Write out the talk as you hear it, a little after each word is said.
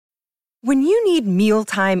When you need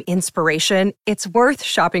mealtime inspiration, it's worth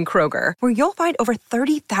shopping Kroger, where you'll find over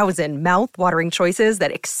 30,000 mouth-watering choices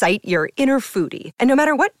that excite your inner foodie. And no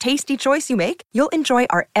matter what tasty choice you make, you'll enjoy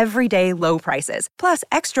our everyday low prices, plus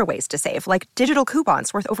extra ways to save, like digital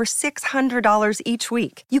coupons worth over $600 each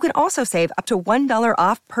week. You can also save up to $1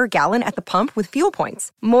 off per gallon at the pump with fuel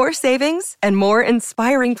points. More savings and more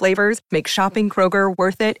inspiring flavors make shopping Kroger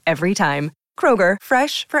worth it every time. Kroger,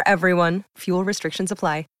 fresh for everyone. Fuel restrictions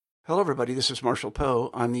apply. Hello, everybody. This is Marshall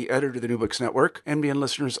Poe. I'm the editor of the New Books Network. NBN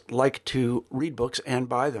listeners like to read books and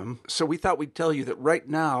buy them. So we thought we'd tell you that right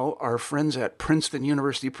now, our friends at Princeton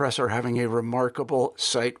University Press are having a remarkable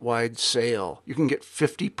site-wide sale. You can get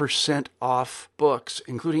 50% off books,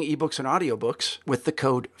 including ebooks and audiobooks, with the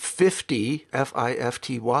code 50,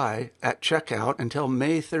 F-I-F-T-Y, at checkout until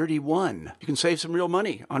May 31. You can save some real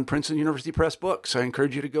money on Princeton University Press books. I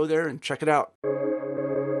encourage you to go there and check it out.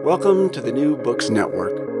 Welcome to the New Books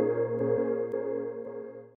Network.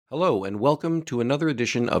 Hello, and welcome to another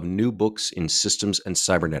edition of New Books in Systems and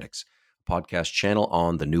Cybernetics, a podcast channel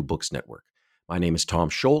on the New Books Network. My name is Tom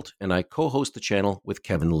Scholt, and I co-host the channel with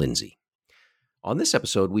Kevin Lindsay. On this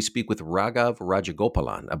episode, we speak with Raghav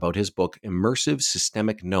Rajagopalan about his book, Immersive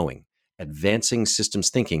Systemic Knowing, Advancing Systems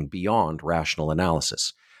Thinking Beyond Rational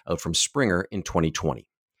Analysis, out from Springer in 2020.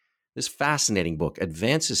 This fascinating book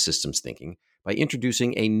advances systems thinking by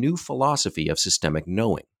introducing a new philosophy of systemic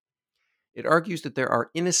knowing. It argues that there are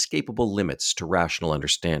inescapable limits to rational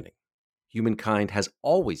understanding. Humankind has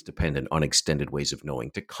always depended on extended ways of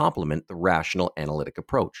knowing to complement the rational analytic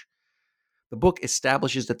approach. The book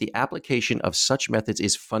establishes that the application of such methods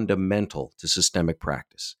is fundamental to systemic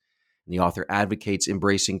practice. And the author advocates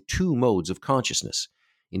embracing two modes of consciousness: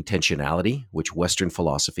 intentionality, which Western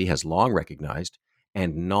philosophy has long recognized,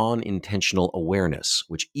 and non-intentional awareness,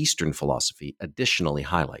 which Eastern philosophy additionally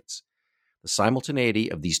highlights. The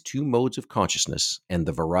simultaneity of these two modes of consciousness and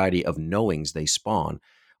the variety of knowings they spawn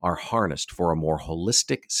are harnessed for a more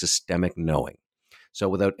holistic, systemic knowing. So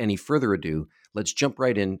without any further ado, let's jump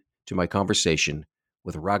right into my conversation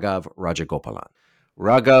with Raghav Rajagopalan.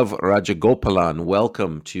 Raghav Rajagopalan,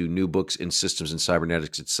 welcome to New Books in Systems and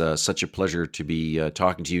Cybernetics. It's such a pleasure to be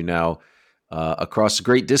talking to you now across a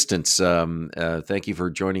great distance. Thank you for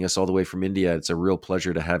joining us all the way from India. It's a real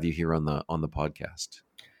pleasure to have you here on the podcast.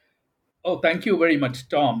 Oh, thank you very much,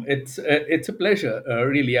 Tom. It's a pleasure.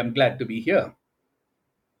 Really, I'm glad to be here.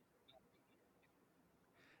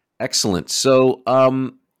 Excellent. So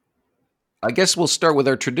I guess we'll start with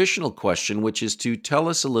our traditional question, which is to tell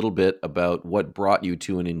us a little bit about what brought you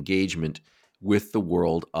to an engagement with the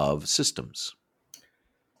world of systems.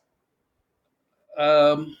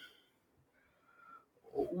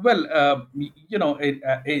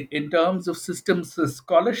 In terms of systems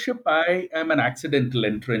scholarship, I am an accidental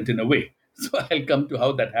entrant in a way. So I'll come to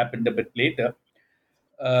how that happened a bit later.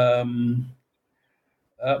 The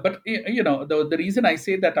reason I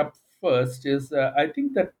say that up first is I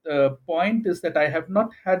think that the point is that I have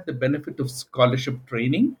not had the benefit of scholarship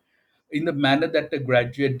training in the manner that a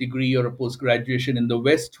graduate degree or a post-graduation in the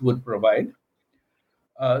West would provide.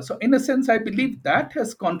 So in a sense, I believe that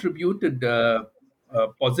has contributed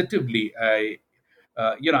positively.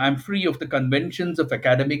 I'm free of the conventions of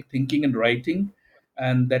academic thinking and writing,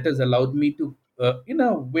 and that has allowed me to, in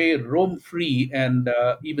a way, roam free and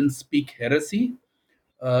even speak heresy.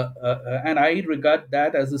 And I regard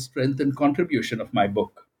that as a strength and contribution of my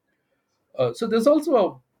book. So there's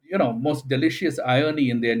also a most delicious irony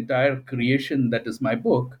in the entire creation that is my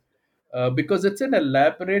book, because it's an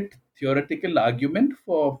elaborate theoretical argument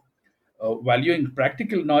for valuing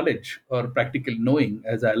practical knowledge or practical knowing,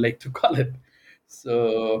 as I like to call it.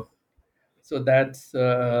 So, so that's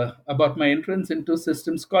about my entrance into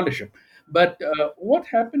system scholarship. But what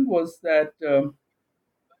happened was that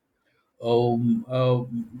almost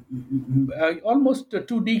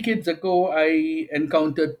 2 decades ago, I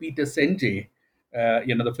encountered Peter Senge,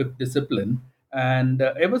 the fifth discipline. And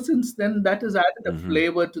ever since then, that has added a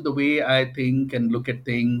flavor to the way I think and look at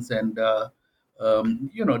things and,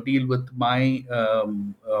 deal with my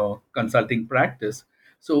consulting practice.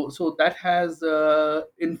 So that has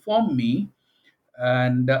informed me.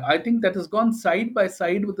 And I think that has gone side by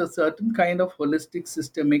side with a certain kind of holistic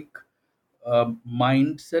systemic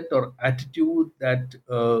mindset or attitude that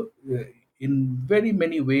in very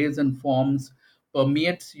many ways and forms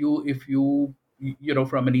permeates you if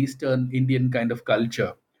from an Eastern Indian kind of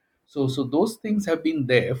culture. So those things have been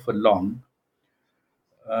there for long.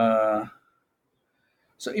 uh,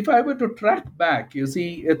 so if I were to track back, you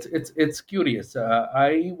see, it's curious.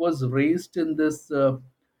 I was raised in this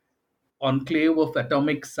enclave of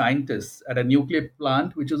atomic scientists at a nuclear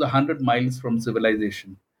plant which was 100 miles from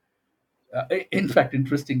civilization. In fact,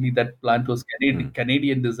 interestingly, that plant was Mm.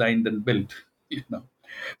 Canadian designed and built. You know.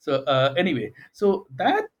 So anyway, so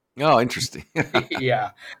that Oh, interesting.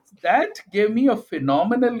 yeah, that gave me a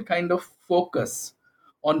phenomenal kind of focus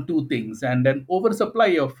on two things and an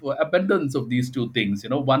oversupply of abundance of these two things.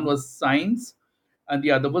 One was science, and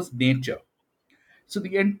the other was nature. So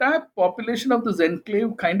the entire population of this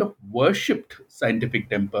enclave kind of worshipped scientific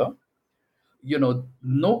temper.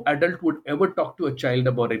 No adult would ever talk to a child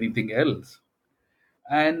about anything else.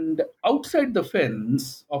 And outside the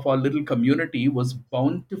fence of our little community was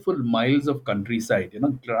bountiful miles of countryside,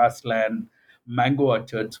 grassland, mango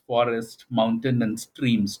orchards, forest, mountain, and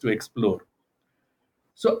streams to explore.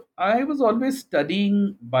 So I was always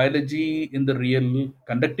studying biology in the real,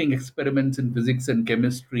 conducting experiments in physics and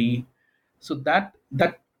chemistry. So that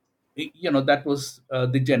was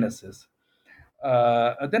the genesis.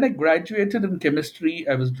 Then I graduated in chemistry.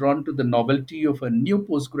 I was drawn to the novelty of a new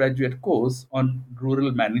postgraduate course on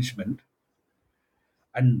rural management,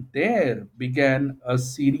 and there began a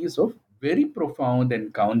series of very profound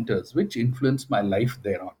encounters which influenced my life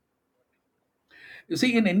thereon. You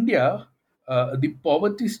see, in India, the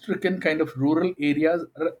poverty stricken kind of rural areas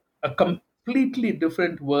are a completely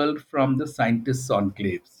different world from the scientists'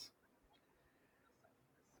 enclaves.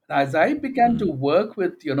 As I began to Mm. work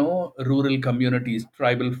with, rural communities,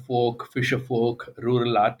 tribal folk, fisher folk,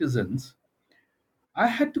 rural artisans, I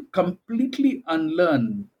had to completely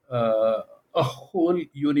unlearn a whole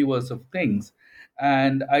universe of things.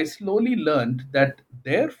 And I slowly learned that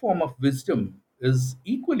their form of wisdom is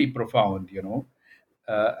equally profound,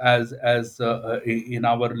 as in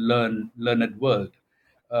our learned world,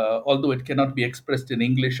 although it cannot be expressed in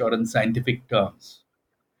English or in scientific terms.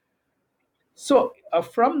 So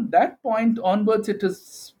from that point onwards, it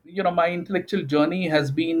is, my intellectual journey has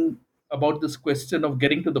been about this question of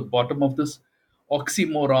getting to the bottom of this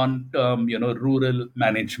oxymoron term, rural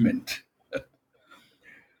management.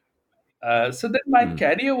 So then my Mm.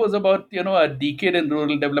 career was about, a decade in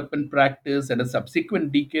rural development practice and a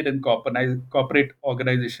subsequent decade in corporate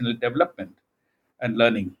organizational development and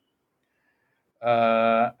learning.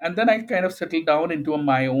 And then I kind of settled down into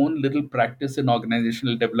my own little practice in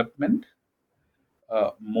organizational development.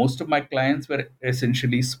 Most of my clients were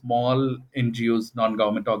essentially small NGOs, non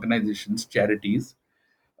government organizations, charities,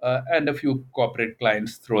 and a few corporate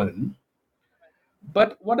clients thrown in.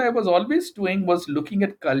 But what I was always doing was looking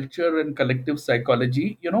at culture and collective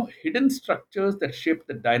psychology, hidden structures that shape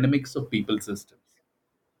the dynamics of people systems.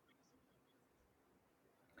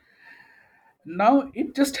 Now,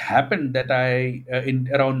 it just happened that in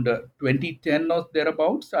around 2010 or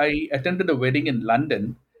thereabouts, I attended a wedding in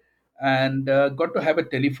London and got to have a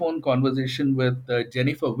telephone conversation with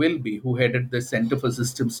Jennifer Wilby, who headed the Center for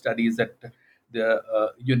System Studies at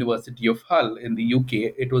the University of Hull in the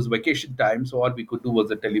UK. It was vacation time, so all we could do was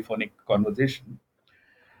a telephonic conversation.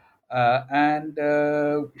 And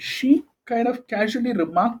she kind of casually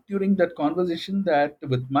remarked during that conversation that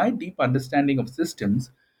with my deep understanding of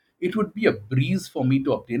systems, it would be a breeze for me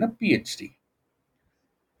to obtain a PhD.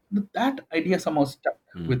 That idea somehow stuck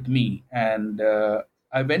Mm. with me, and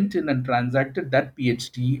I went in and transacted that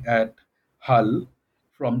PhD at Hull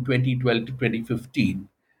from 2012 to 2015.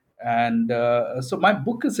 And so my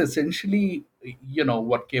book is essentially,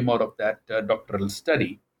 what came out of that doctoral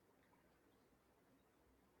study.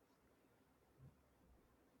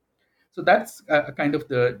 So that's kind of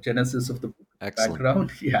the genesis of the book Excellent.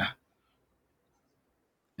 background. Yeah.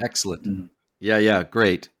 Excellent. Mhm. Yeah, yeah,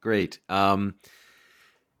 great, great. And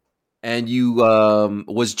you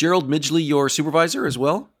was Gerald Midgley your supervisor as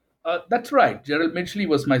well? That's right. Gerald Midgley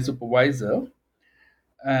was my supervisor.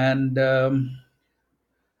 And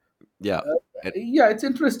Yeah. And- yeah, it's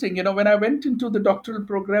interesting. When I went into the doctoral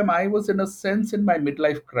program, I was in a sense in my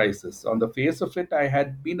midlife crisis. On the face of it, I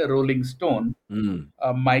had been a rolling stone. mm,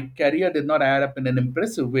 My career did not add up in an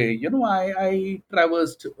impressive way. I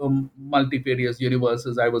traversed multifarious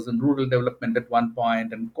universes. I was in rural development at one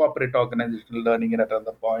point and corporate organizational learning at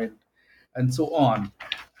another point, and so on.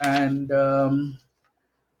 And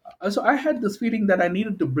so I had this feeling that I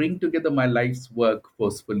needed to bring together my life's work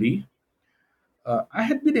forcefully. I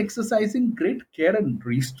had been exercising great care and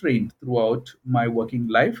restraint throughout my working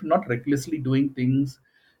life, not recklessly doing things,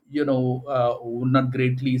 not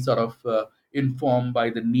greatly sort of informed by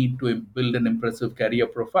the need to build an impressive career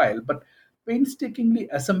profile, but painstakingly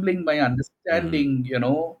assembling my mhm, understanding,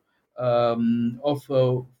 of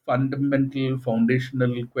fundamental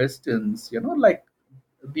foundational questions, like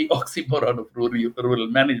the oxymoron of rural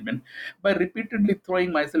management by repeatedly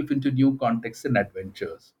throwing myself into new contexts and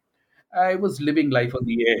adventures. I was living life on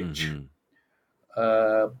the edge. mhm.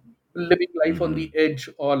 Uh, living life on Hmm. the edge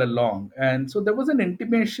all along. And so there was an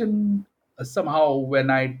intimation somehow when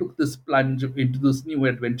I took this plunge into this new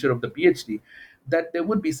adventure of the PhD that there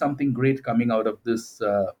would be something great coming out of this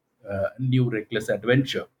new reckless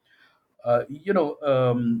adventure. I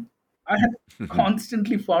had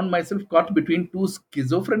constantly found myself caught between two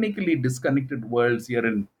schizophrenically disconnected worlds here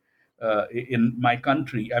in my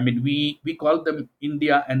country. I mean, we call them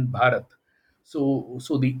India and Bharat. So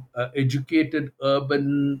the educated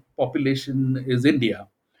urban population is India,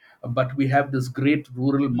 but we have this great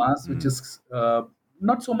rural mass, which Hmm. is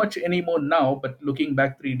not so much anymore now, but looking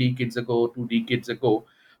back 3 decades ago, 2 decades ago,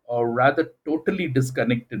 or rather totally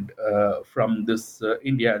disconnected from this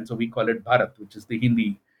India, and so we call it Bharat, which is the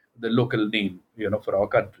Hindi, the local name, for our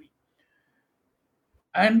country.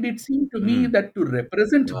 And it seemed to me Mm. that to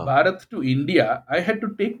represent Wow. Bharat to India, I had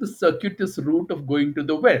to take the circuitous route of going to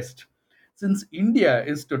the West, since India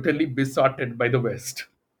is totally besotted by the West.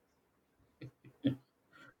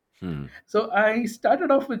 Hmm. So I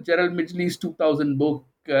started off with Gerald Midgley's 2000 book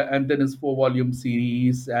and then his 4 volume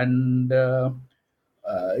series. And, the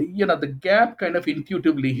gap kind of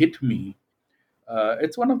intuitively hit me.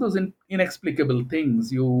 It's one of those inexplicable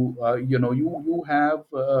things. You have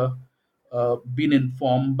been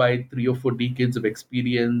informed by 3 or 4 decades of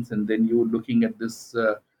experience, and then you're looking at this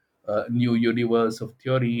new universe of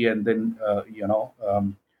theory, and then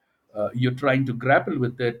you're trying to grapple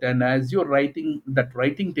with it. And as you're writing, that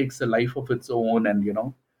writing takes a life of its own, and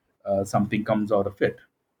something comes out of it.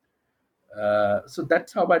 So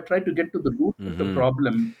that's how I try to get to the root of the Hmm.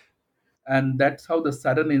 problem, and that's how the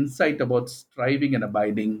sudden insight about striving and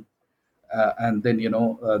abiding, and then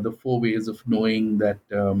the 4 ways of knowing that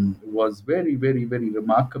was very, very, very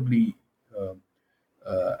remarkably. Uh,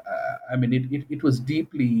 I mean, it was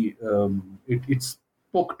deeply. It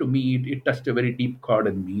spoke to me. It touched a very deep chord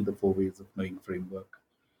in me. The 4 ways of knowing framework.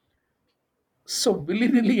 So willy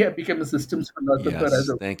nilly, I became a systems philosopher Yes.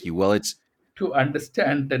 Thank you. Well, it's to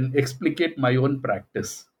understand and explicate my own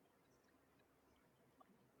practice.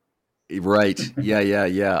 right. Yeah. Yeah.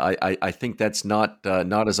 Yeah. I think that's not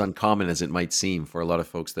as uncommon as it might seem for a lot of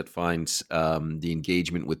folks that find the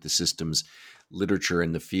engagement with the systems literature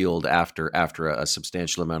in the field after a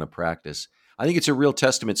substantial amount of practice. I think it's a real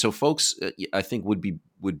testament. So, folks, I think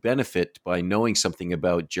would benefit by knowing something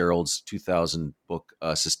about Gerald's 2000 book,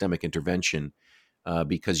 Systemic Intervention,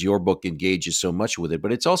 because your book engages so much with it.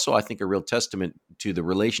 But it's also, I think, a real testament to the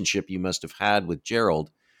relationship you must have had with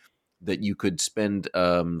Gerald, that you could spend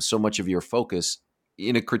so much of your focus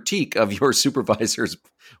in a critique of your supervisor's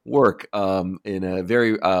work, in a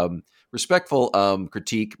very respectful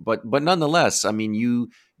critique, but nonetheless, I mean,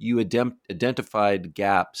 you identified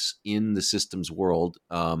gaps in the systems world,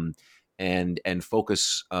 and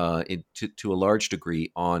focus to a large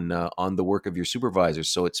degree on the work of your supervisors.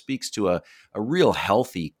 So it speaks to a real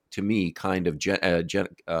healthy, to me, kind of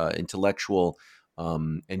intellectual,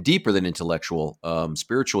 and deeper than intellectual,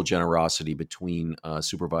 spiritual generosity between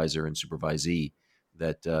supervisor and supervisee.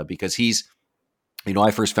 That because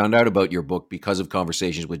I first found out about your book because of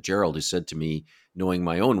conversations with Gerald, who said to me, knowing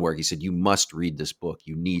my own work, he said, "You must read this book.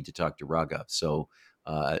 You need to talk to Raghav." So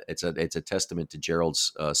it's a testament to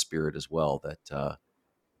Gerald's spirit as well, uh,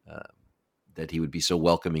 that he would be so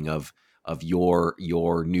welcoming of your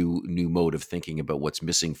new mode of thinking about what's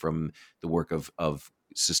missing from the work of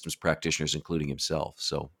systems practitioners, including himself.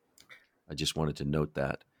 So I just wanted to note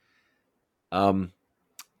that. Um,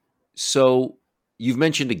 so you've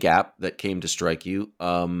mentioned a gap that came to strike you.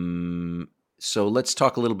 So let's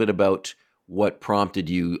talk a little bit about what prompted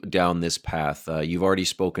you down this path. You've already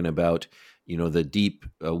spoken about, the deep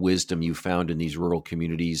wisdom you found in these rural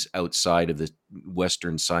communities outside of the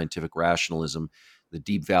Western scientific rationalism, the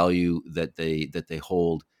deep value that they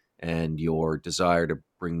hold, and your desire to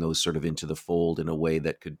bring those sort of into the fold in a way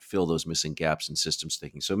that could fill those missing gaps in systems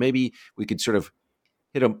thinking. So maybe we could sort of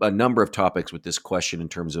hit a number of topics with this question in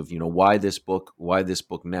terms of why this book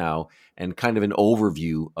now, and kind of an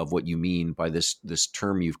overview of what you mean by this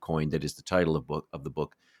term you've coined that is the title of the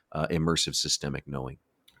book, immersive systemic knowing.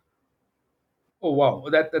 Oh wow,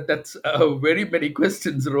 that's very many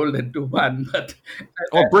questions rolled into one. But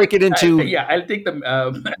Oh, break it into yeah, I'll take them.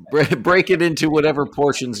 break it into whatever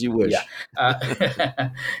portions you Yeah, wish. uh,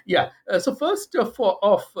 yeah. So first off,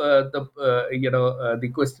 the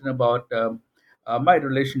question about my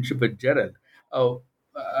relationship with Gerald. Uh,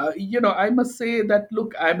 I must say that,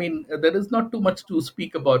 look, I mean, there is not too much to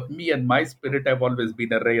speak about me and my spirit. I've always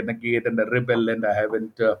been a renegade and a rebel, and I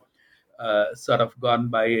haven't sort of gone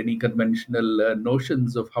by any conventional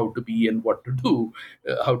notions of how to be and what to do,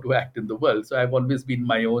 how to act in the world. So I've always been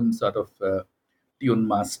my own sort of tune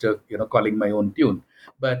master, calling my own tune.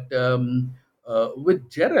 But with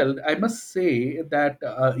Gerald, I must say that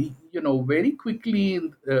very quickly,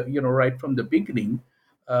 right from the beginning,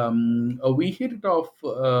 we hit it off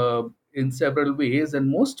in several ways, and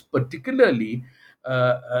most particularly,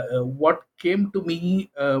 what came to me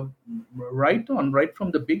right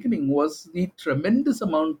from the beginning was the tremendous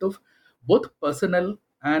amount of both personal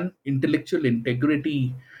and intellectual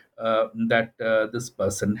integrity that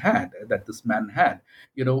this man had,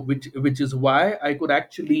 which is why I could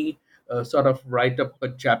actually sort of write up a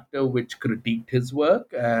chapter which critiqued his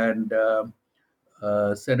work and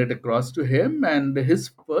sent it across to him. And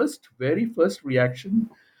his very first reaction,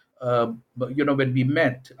 when we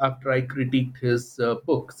met after I critiqued his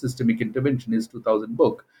book, Systemic Intervention, his 2000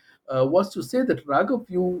 book, was to say that, Raghav,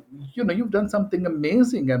 you've done something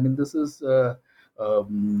amazing. I mean, this is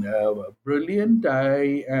brilliant.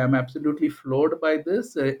 I am absolutely floored by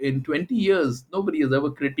this. In 20 years, nobody has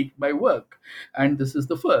ever critiqued my work, and this is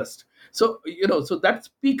the first. So, so that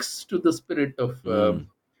speaks to the spirit of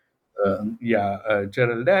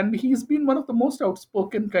Gerald, and he's been one of the most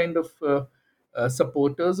outspoken kind of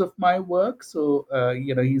supporters of my work. So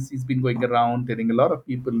he's been going around telling a lot of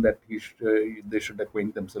people that they should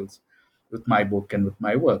acquaint themselves with my book and with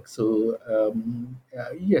my work. So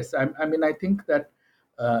yes, I mean, I think that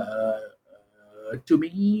to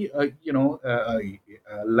me,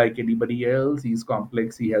 like anybody else, he's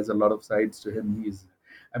complex. He has a lot of sides to him.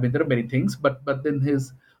 I mean, there are many things, but then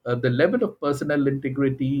his the level of personal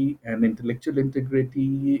integrity and intellectual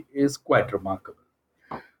integrity is quite remarkable.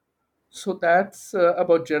 So that's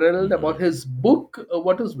about Gerald. About his book,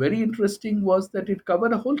 what was very interesting was that it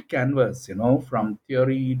covered a whole canvas, from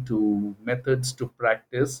theory to methods to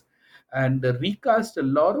practice, and recast a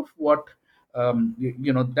lot of what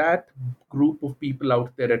that group of people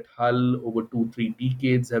out there at Hull over 2-3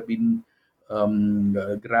 decades have been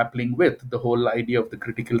grappling with, the whole idea of the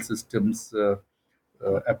critical systems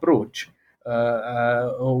approach. It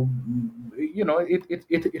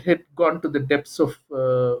had gone to the depths of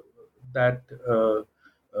that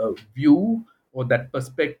view or that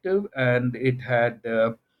perspective, and it had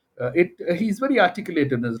he's very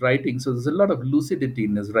articulate in his writing, so there's a lot of lucidity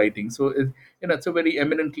in his writing. So it's a very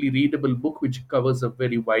eminently readable book which covers a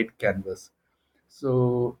very wide canvas.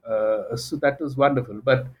 So that was wonderful.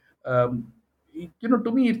 But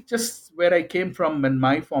to me, it's just where I came from and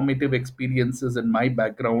my formative experiences and my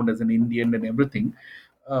background as an Indian and everything.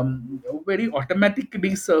 Very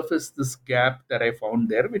automatically surfaced this gap that I found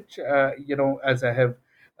there, which as I have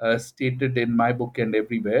stated in my book and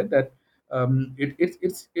everywhere, that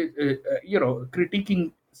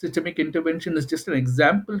critiquing systemic intervention is just an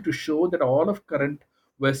example to show that all of current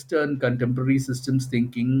Western contemporary systems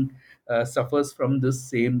thinking suffers from this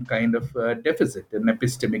same kind of deficit, an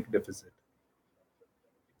epistemic deficit.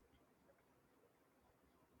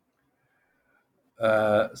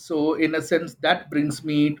 So in a sense, that brings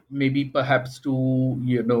me maybe perhaps to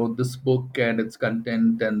this book and its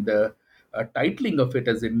content and the titling of it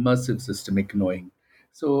as immersive systemic knowing.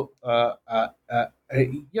 So at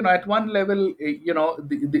one level,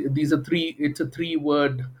 these are three. It's a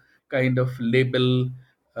three-word kind of label,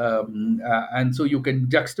 and so you can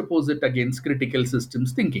juxtapose it against critical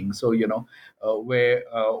systems thinking. So where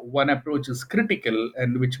one approach is critical,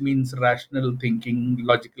 and which means rational thinking,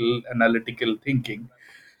 logical, analytical thinking.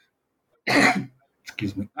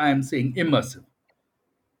 Excuse me. I am saying immersive.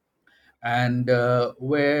 And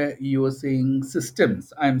where you are saying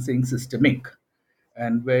systems, I'm saying systemic.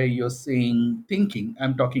 And where you're saying thinking,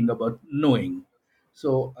 I'm talking about knowing.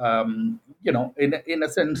 So in a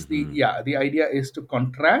sense, the idea is to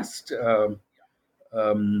contrast the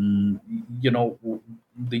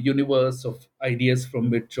universe of ideas from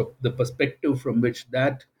which, of the perspective from which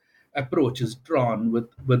that approach is drawn,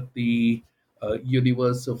 with the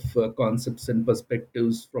universe of concepts and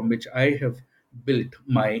perspectives from which I have built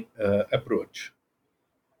my approach.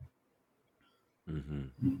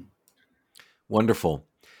 Wonderful.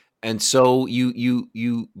 And so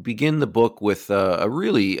you begin the book with a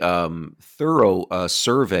really thorough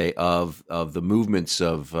survey of the movements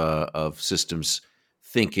of systems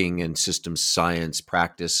thinking and systems science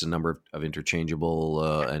practice, a number of interchangeable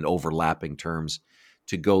and overlapping terms,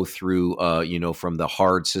 to go through, from the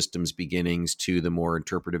hard systems beginnings to the more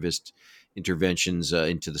interpretivist interventions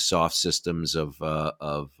into the soft systems of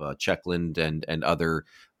Checkland and other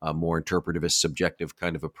more interpretivist, subjective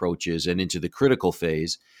kind of approaches, and into the critical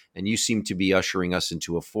phase. And you seem to be ushering us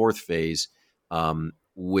into a fourth phase,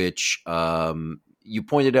 which you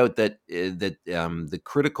pointed out that the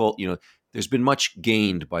critical, there's been much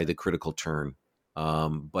gained by the critical turn,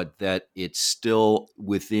 but that it's still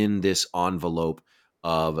within this envelope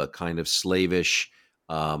of a kind of slavish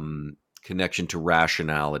connection to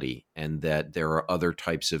rationality, and that there are other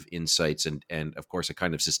types of insights and of course a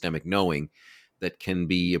kind of systemic knowing that can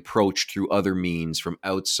be approached through other means from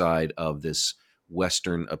outside of this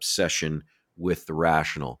Western obsession with the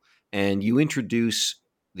rational. And you introduce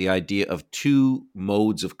the idea of two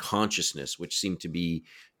modes of consciousness, which seem to be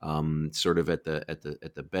sort of at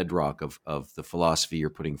the bedrock of the philosophy you're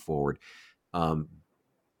putting forward.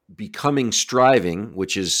 Becoming striving,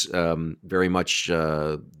 which is very much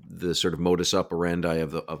the sort of modus operandi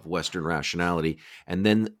of Western rationality, and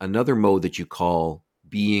then another mode that you call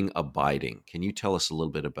being abiding. Can you tell us a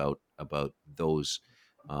little bit about those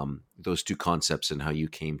two concepts and how you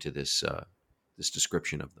came to this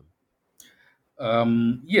description of them?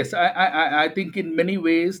 Yes, I think in many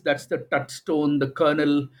ways that's the touchstone, the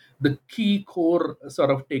kernel, the key core sort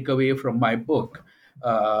of takeaway from my book.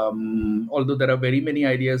 Although there are very many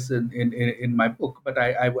ideas in my book, but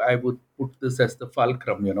I would put this as the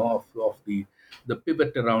fulcrum, of the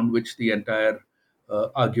pivot around which the entire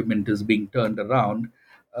argument is being turned around.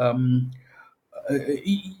 Um,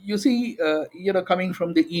 you see, coming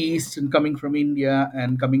from the East and coming from India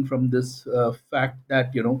and coming from this fact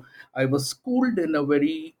that, I was schooled in a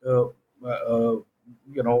very,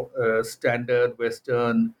 standard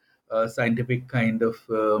Western scientific kind of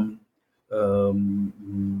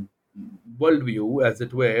um, worldview, as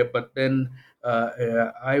it were. But then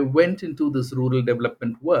I went into this rural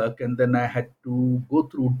development work, and then I had to go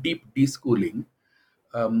through deep deschooling.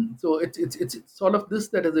 So it's all of this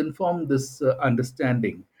that has informed this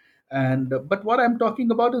understanding. And but what I'm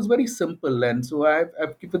talking about is very simple, and so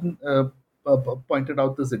I've given pointed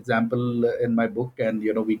out this example in my book, and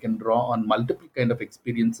we can draw on multiple kind of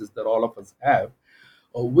experiences that all of us have,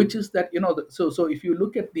 which is that, so if you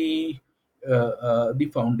look at the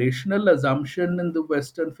foundational assumption in the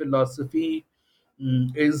Western philosophy,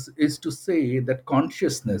 is to say that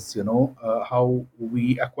consciousness, how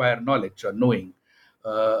we acquire knowledge or knowing,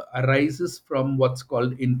 arises from what's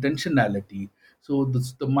called intentionality. So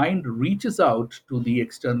the mind reaches out to the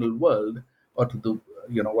external world, or to the,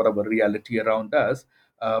 whatever reality around us,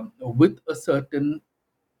 with a certain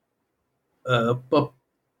uh, pur-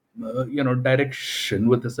 direction,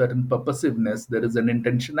 with a certain purposiveness. There is an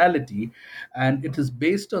intentionality, and it is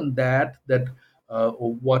based on that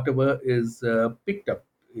whatever is picked up,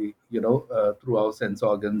 through our sense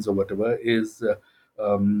organs or whatever is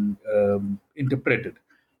interpreted.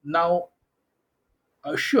 Now,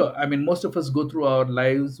 sure, I mean, most of us go through our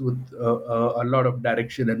lives with a lot of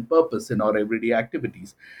direction and purpose in our everyday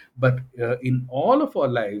activities. But in all of our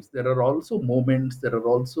lives, there are also moments, there are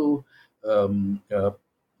also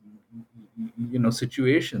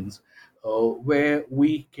situations where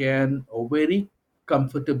we can very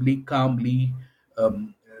comfortably, calmly,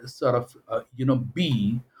 sort of,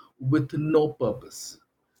 be with no purpose.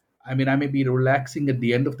 I mean, I may be relaxing at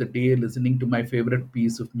the end of the day, listening to my favorite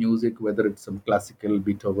piece of music, whether it's some classical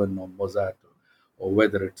Beethoven or Mozart, or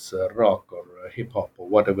whether it's rock or hip hop or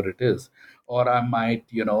whatever it is. Or I might,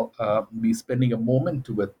 be spending a moment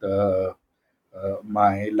with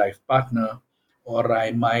my life partner, or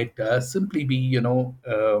I might simply be,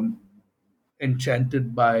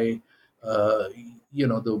 enchanted by, uh,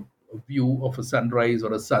 the view of a sunrise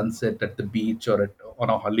or a sunset at the beach, or on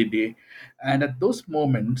a holiday. And at those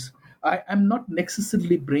moments, I am not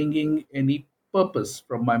necessarily bringing any purpose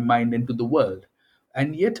from my mind into the world,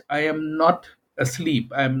 and yet I am not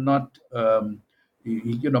asleep. I am not,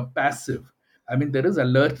 passive. I mean, there is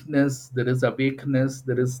alertness, there is awakeness,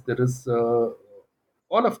 there is all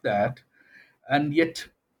of that, and yet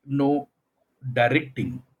no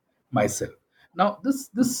directing myself. Now, this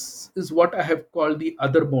is what I have called the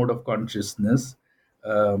other mode of consciousness,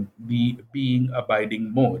 the being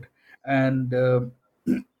abiding mode. And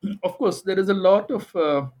of course, there is a lot of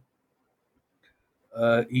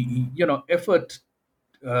effort,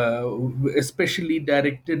 uh, especially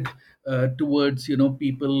directed towards,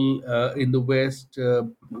 people in the West,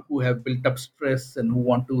 who have built up stress and who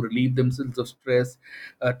want to relieve themselves of stress,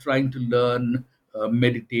 trying to learn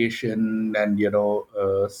meditation and,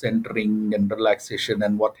 centering and relaxation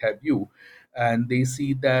and what have you. And they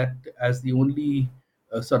see that as the only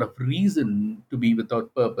sort of reason to be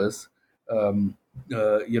without purpose,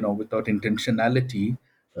 without intentionality,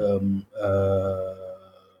 um, uh,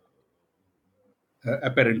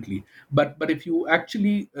 apparently. But if you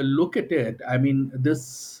actually look at it, I mean,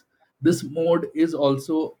 this mode is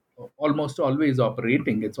also almost always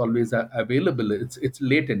operating. It's always available. It's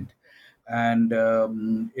latent. And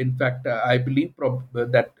in fact, I believe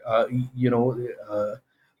that, uh,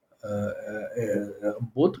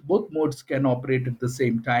 both modes can operate at the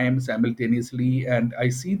same time, simultaneously. And I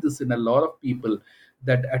see this in a lot of people,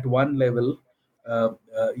 that at one level,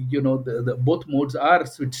 both modes are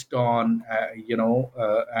switched on,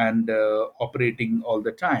 and operating all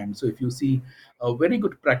the time. So if you see a very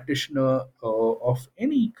good practitioner of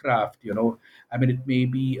any craft, I mean, it may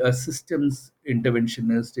be a systems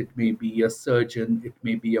interventionist, it may be a surgeon, it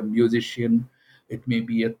may be a musician, it may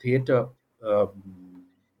be a theater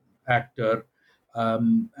actor.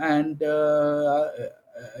 And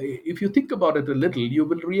if you think about it a little, you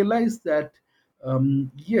will realize that,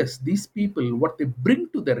 yes, these people, what they bring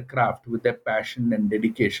to their craft with their passion and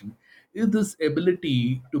dedication is this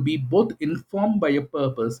ability to be both informed by a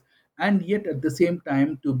purpose and yet at the same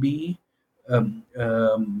time to be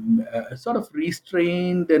sort of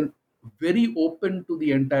restrained and very open to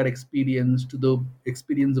the entire experience, to the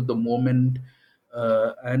experience of the moment,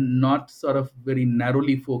 and not sort of very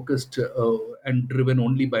narrowly focused and driven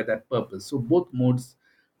only by that purpose. So both modes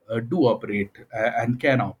do operate and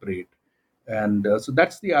can operate. And so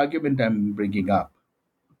that's the argument I'm bringing up.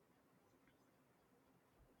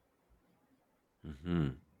 Hmm.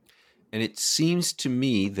 And it seems to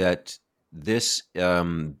me that this,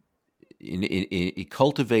 in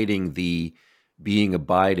cultivating the being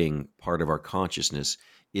abiding part of our consciousness,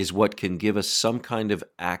 is what can give us some kind of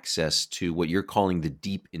access to what you're calling the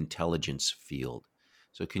deep intelligence field.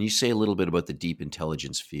 So, can you say a little bit about the deep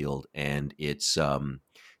intelligence field and its teleonomic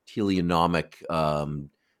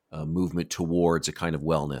movement towards a kind of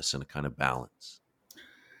wellness and a kind of balance?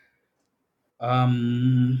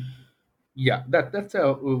 Um, yeah, that's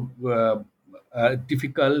a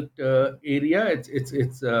difficult area.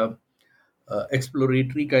 It's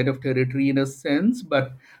exploratory kind of territory in a sense,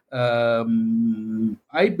 but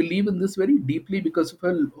I believe in this very deeply because of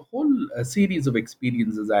a whole series of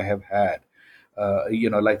experiences I have had,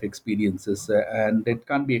 life experiences, and it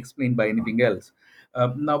can't be explained by anything else.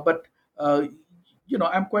 Now, but uh,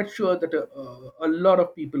 I'm quite sure that a lot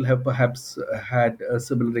of people have perhaps had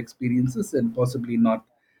similar experiences and possibly not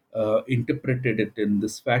interpreted it in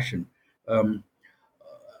this fashion. Um,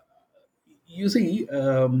 you see,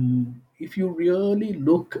 if you really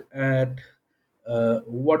look at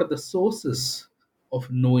what are the sources of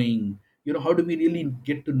knowing, how do we really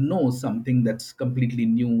get to know something that's completely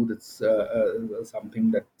new, that's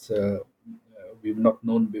something that we've not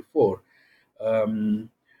known before? Um,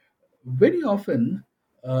 Very often,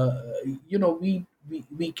 uh,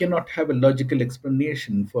 we cannot have a logical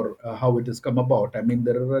explanation for how it has come about. I mean,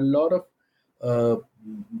 there are a lot of uh,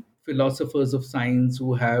 philosophers of science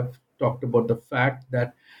who have talked about the fact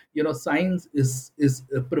that science is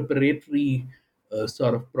a preparatory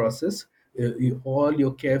sort of process. All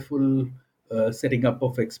your careful setting up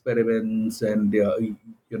of experiments and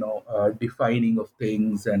defining of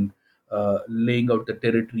things and laying out the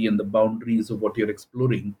territory and the boundaries of what you're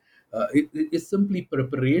exploring, it is simply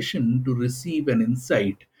preparation to receive an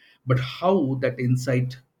insight. But how that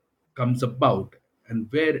insight comes about and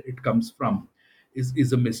where it comes from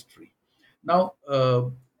is a mystery. Now,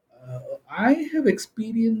 I have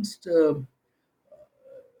experienced,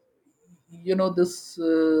 this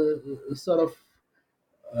sort of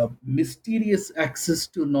mysterious access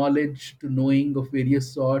to knowledge, to knowing of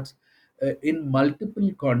various sorts, in multiple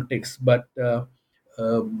contexts. But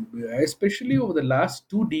especially over the last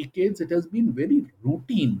 2 decades, it has been very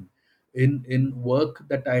routine in work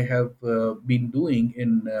that I have been doing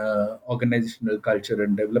in organizational culture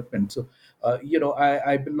and development. So,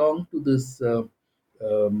 I belong to this.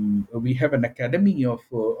 We have an academy of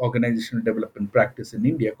organizational development practice in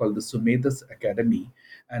India called the Sumedhas Academy,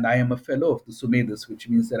 and I am a fellow of the Sumedhas, which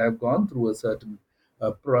means that I've gone through a certain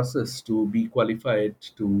process to be qualified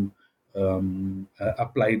to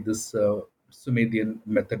apply this Sumedian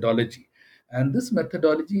methodology. And this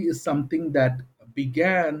methodology is something that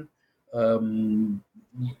began,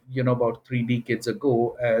 about 3 decades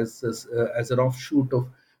ago as an offshoot of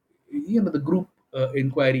the group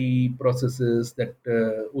inquiry processes that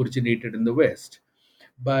originated in the West.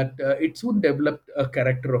 But it soon developed a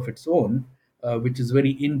character of its own, which is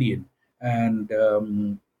very Indian, and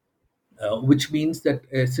which means that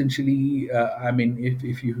essentially, I mean,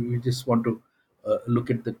 if you just want to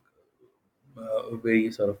look at the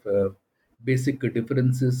very sort of basic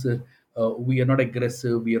differences. We are not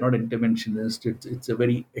aggressive. We are not interventionist. It's a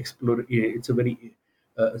very explore. It's a very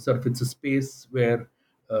sort of it's a space where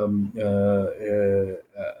the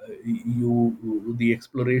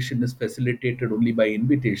exploration is facilitated only by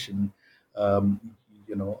invitation. Um,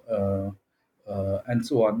 you know. And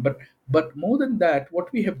so on. But more than that,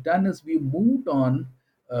 what we have done is we moved on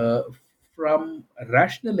uh, from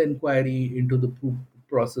rational inquiry into the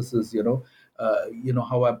processes.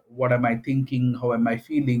 what am I thinking? How am I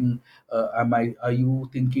feeling? Are you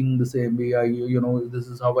thinking the same way? Are you, this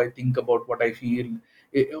is how I think about what I feel.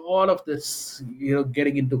 All of this,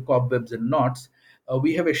 getting into cobwebs and knots.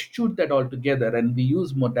 We have eschewed that altogether, and we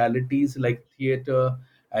use modalities like theater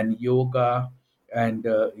and yoga and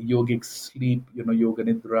yogic sleep, yoga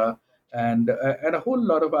nidra, and a whole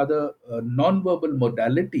lot of other non-verbal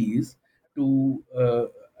modalities to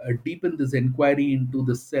deepen this inquiry into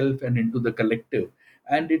the self and into the collective,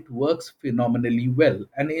 and it works phenomenally well.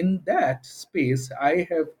 And in that space, I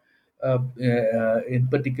have in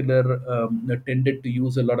particular tended to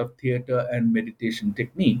use a lot of theater and meditation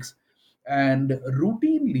techniques, and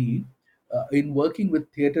routinely in working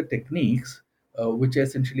with theater techniques, which are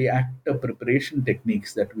essentially actor preparation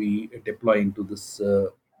techniques that we deploy into this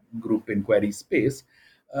group inquiry space,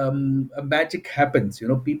 a magic happens.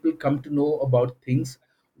 People come to know about things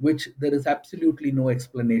which there is absolutely no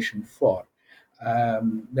explanation for. I've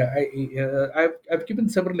given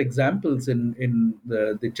several examples in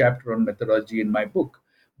the chapter on methodology in my book,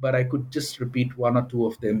 but I could just repeat one or two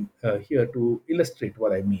of them here to illustrate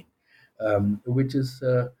what I mean. Which is,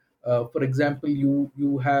 for example,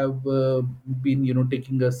 you have been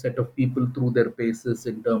taking a set of people through their paces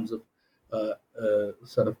in terms of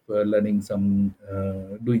sort of learning some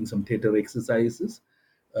doing some theater exercises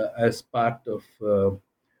as part of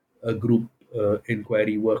a group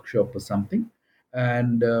inquiry workshop or something,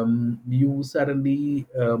 and you suddenly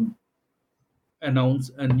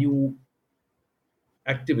announce a new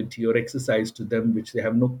activity or exercise to them which they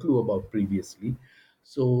have no clue about previously.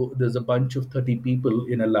 So there's a bunch of 30 people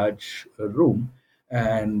in a large room,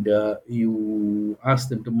 and you ask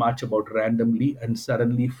them to march about randomly and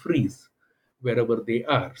suddenly freeze wherever they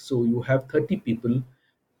are. So you have 30 people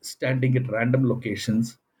standing at random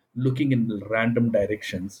locations, looking in random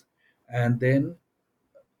directions, and then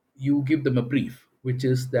you give them a brief, which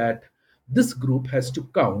is that this group has to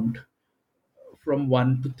count from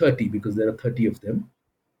 1 to 30 because there are 30 of them,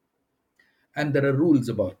 and there are rules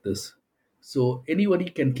about this. So anybody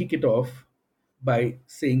can kick it off by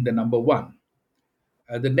saying the number 1.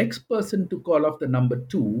 The next person to call off the number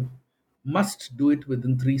 2 must do it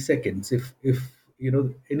within 3 seconds. If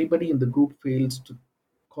anybody in the group fails to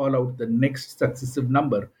call out the next successive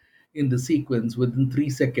number in the sequence within 3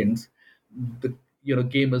 seconds, the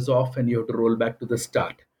game is off and you have to roll back to the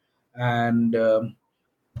start. And the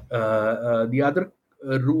other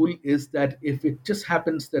rule is that if it just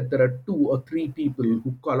happens that there are 2 or 3 people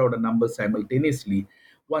who call out a number simultaneously,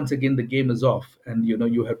 once again the game is off, and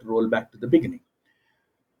you have to roll back to the beginning.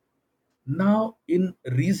 Now, in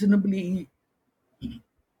reasonably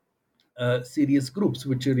serious groups,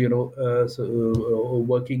 which are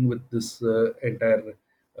working with this entire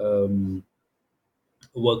um,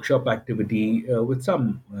 workshop activity with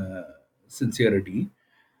some sincerity,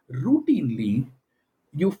 routinely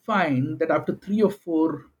you find that after 3 or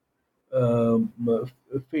 4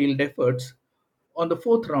 failed efforts, on the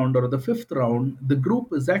fourth round or the fifth round, the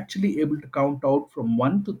group is actually able to count out from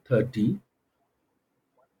 1 to 30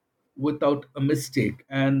 without a mistake.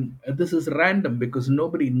 And this is random because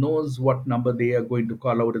nobody knows what number they are going to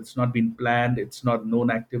call out. It's not been planned, it's not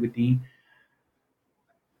known activity,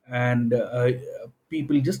 and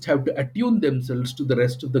people just have to attune themselves to the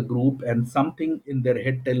rest of the group, and something in their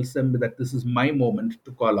head tells them that this is my moment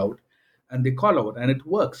to call out, and they call out, and it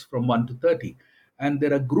works from 1 to 30. And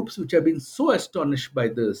there are groups which have been so astonished by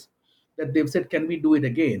this that they've said, can we do it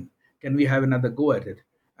again? Can we have another go at it?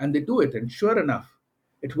 And they do it, and sure enough,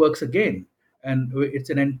 it works again. And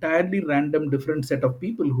it's an entirely random different set of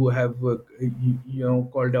people who have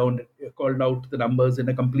called out the numbers in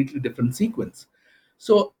a completely different sequence.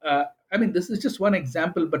 So, I mean, this is just one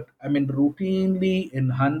example, but I mean, routinely in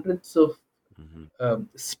hundreds of Hmm.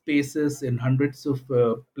 spaces, in hundreds of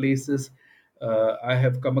places, I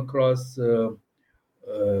have come across uh,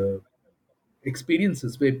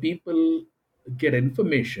 experiences where people get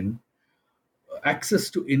information, access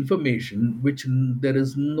to information which there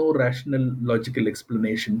is no rational logical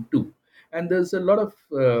explanation to. And there's a lot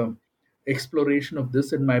of exploration of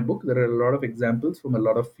this in my book. There are a lot of examples from a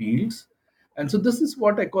lot of fields, and so this is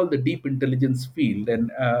what I call the deep intelligence field.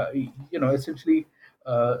 And essentially,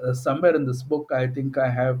 somewhere in this book I think I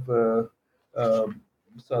have uh,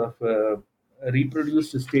 sort of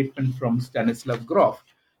reproduced a statement from Stanislav Grof,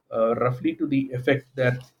 roughly to the effect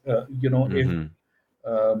that if Hmm.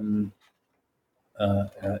 um,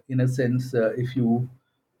 in a sense, if you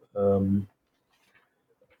um,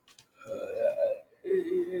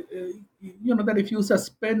 that if you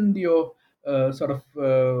suspend your sort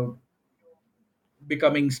of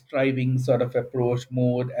becoming striving sort of approach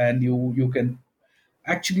mode, and you can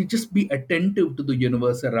actually just be attentive to the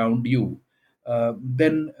universe around you,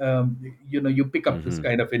 then you pick up this Hmm.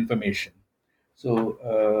 kind of information.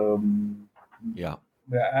 So Yeah.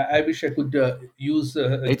 I wish I could use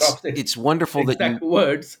Tom's It's wonderful that exact you.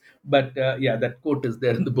 words, but yeah, that quote is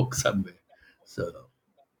there in the book somewhere. So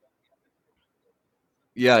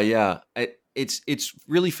Yeah, yeah. It's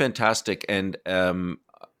really fantastic, and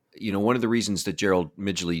one of the reasons that Gerald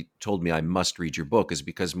Midgley told me I must read your book is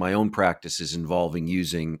because my own practice is involving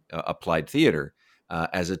using applied theater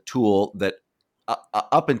as a tool that,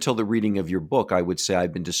 up until the reading of your book, I would say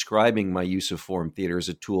I've been describing my use of form theater as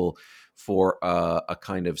a tool for a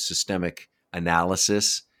kind of systemic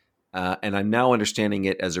analysis. And I'm now understanding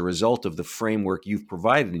it as a result of the framework you've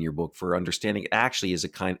provided in your book for understanding it actually as a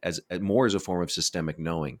kind as more as a form of systemic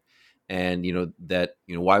knowing. And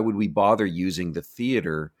why would we bother using the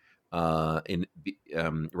theater in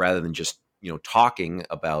rather than just talking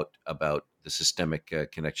about the systemic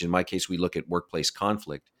connection? In my case, we look at workplace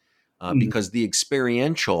conflict mm, because the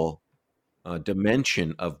experiential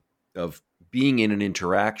dimension of being in an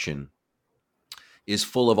interaction is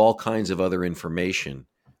full of all kinds of other information.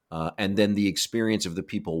 And then the experience of the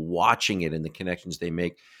people watching it and the connections they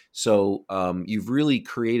make. So you've really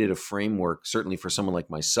created a framework, certainly for someone like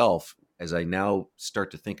myself, as I now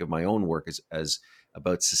start to think of my own work as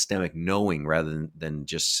about systemic knowing rather than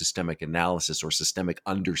just systemic analysis or systemic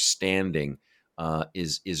understanding,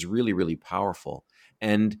 is really, really powerful.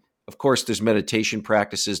 And of course, there's meditation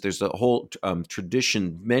practices. There's a whole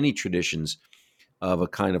tradition, many traditions of a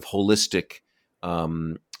kind of holistic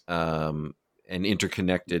um, and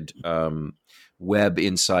interconnected web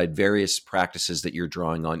inside various practices that you're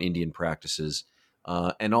drawing on, Indian practices.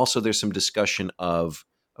 And also, there's some discussion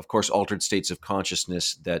of course, altered states of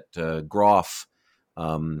consciousness that Groff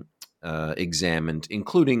examined,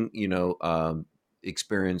 including,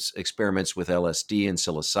 experiments with LSD and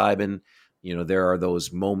psilocybin. There are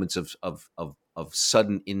those moments of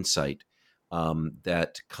sudden insight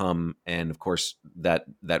that come, and of course that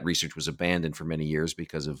research was abandoned for many years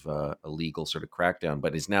because of a legal sort of crackdown,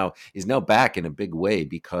 but is now back in a big way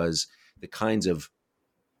because the kinds of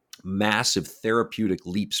massive therapeutic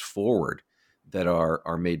leaps forward that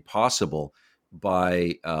are made possible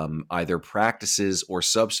by either practices or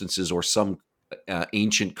substances or some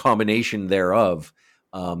ancient combination thereof,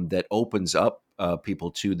 that opens up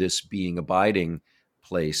people to this being abiding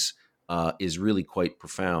place, is really quite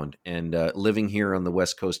profound. And living here on the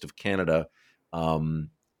west coast of Canada,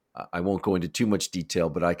 um, I won't go into too much detail,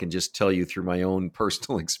 but I can just tell you through my own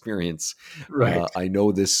personal experience, right. I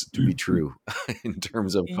know this to be true in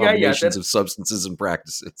terms of Yeah, yeah. combinations of substances and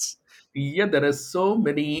practices. Yeah, there are so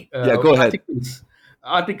many Yeah, go ahead.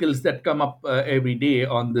 articles that come up every day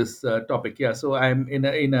on this topic. Yeah, so I'm in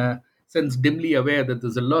a sense dimly aware that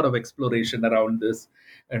there's a lot of exploration around this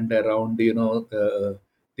and around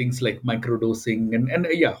things like microdosing and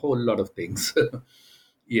yeah, a whole lot of things.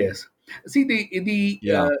 Yes. See,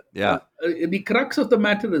 Yeah, yeah. the crux of the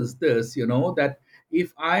matter is this, that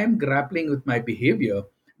if I am grappling with my behavior,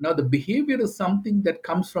 now the behavior is something that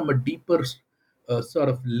comes from a deeper sort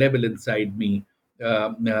of level inside me.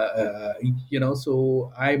 So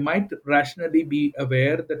I might rationally be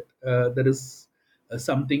aware that there is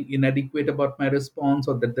something inadequate about my response,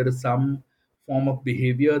 or that there is some form of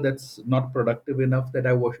behavior that's not productive enough that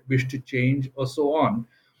I wish to change, or so on.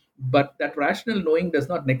 But that rational knowing does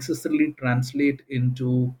not necessarily translate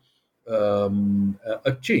into a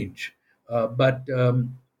change. But the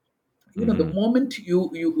Hmm. moment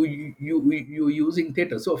you're using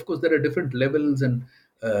theta, so of course there are different levels and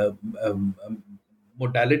uh, um, um,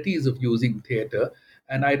 modalities of using theater,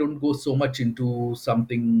 and I don't go so much into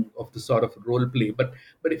something of the sort of role play. But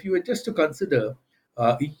if you were just to consider,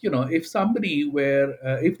 if somebody were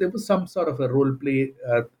if there was some sort of a role play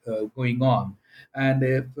going on, and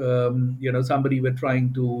if somebody were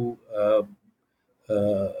trying to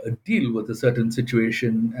deal with a certain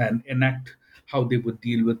situation and enact how they would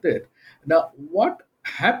deal with it. Now, what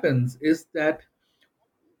happens is that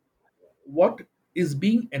what is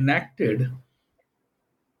being enacted,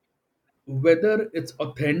 whether it's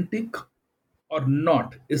authentic or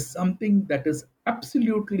not, is something that is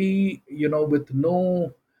absolutely, with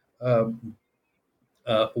no um,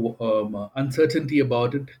 uncertainty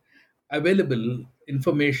about it, available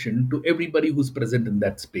information to everybody who's present in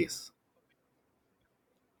that space.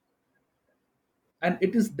 And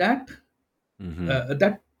it is Hmm.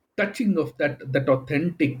 that touching of that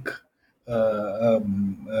authentic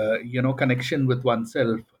connection with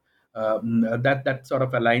oneself, that sort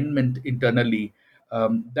of alignment internally,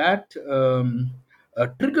 that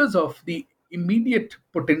triggers off the immediate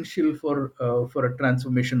potential for a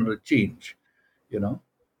transformation or a change. you know.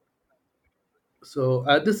 So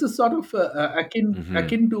this is sort of Hmm.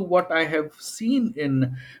 akin to what I have seen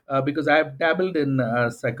in because I have dabbled in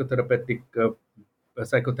psychotherapy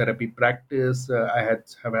practice.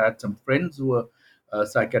 Have had some friends who are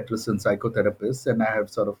psychiatrists and psychotherapists, and I have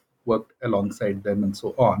sort of worked alongside them and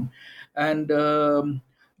so on. And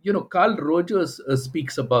Carl Rogers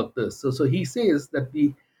speaks about this. So he says that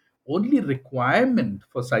the only requirement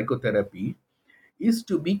for psychotherapy is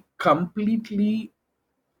to be completely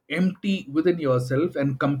empty within yourself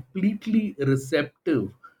and completely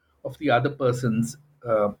receptive of the other person's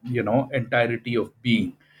entirety of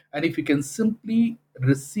being. And if you can simply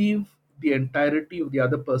receive the entirety of the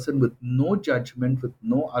other person with no judgment, with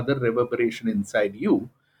no other reverberation inside you,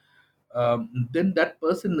 then that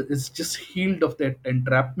person is just healed of that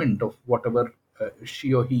entrapment of whatever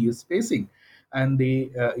she or he is facing, and they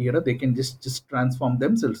can just transform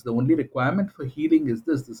themselves. The only requirement for healing is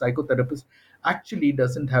this: the psychotherapist actually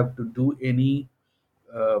doesn't have to do any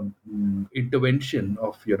intervention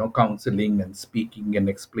of counseling and speaking and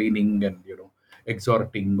explaining and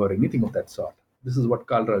exhorting or anything of that sort. This is what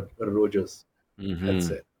Rogers had Hmm.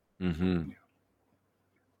 said, Hmm.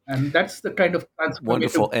 and that's the kind of transformative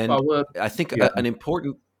Wonderful. And power. I think Yeah. an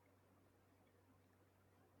important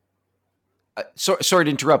sorry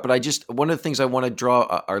to interrupt, but I just one of the things I want to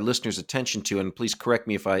draw our listeners' attention to, and please correct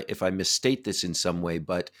me if I misstate this in some way,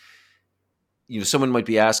 but someone might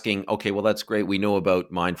be asking, okay, well, that's great. We know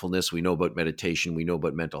about mindfulness, we know about meditation, we know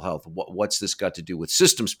about mental health. What's this got to do with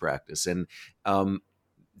systems practice? And um,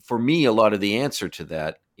 for me, a lot of the answer to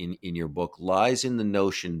that in your book lies in the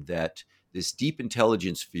notion that this deep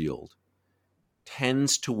intelligence field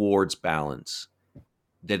tends towards balance,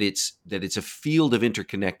 that it's a field of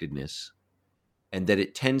interconnectedness, and that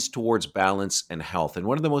it tends towards balance and health. And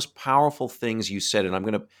one of the most powerful things you said, and I'm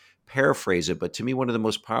going to paraphrase it, but to me, one of the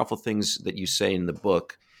most powerful things that you say in the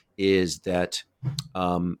book is that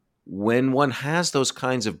when one has those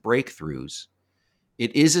kinds of breakthroughs,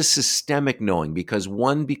 it is a systemic knowing, because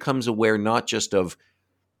one becomes aware not just of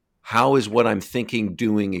how is what I'm thinking,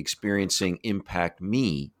 doing, experiencing impact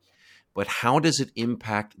me, but how does it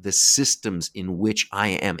impact the systems in which I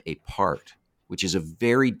am a part, which is a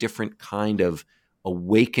very different kind of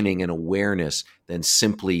awakening and awareness than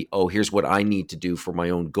simply, oh, here's what I need to do for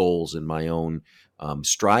my own goals and my own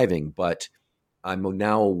striving. But I'm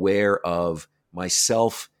now aware of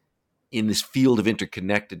myself in this field of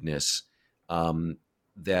interconnectedness, and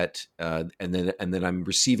then I'm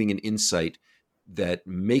receiving an insight that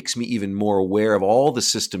makes me even more aware of all the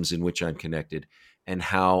systems in which I'm connected, and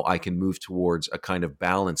how I can move towards a kind of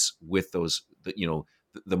balance with those,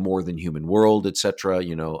 the more than human world, etc.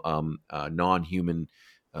 Non-human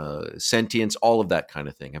sentience, all of that kind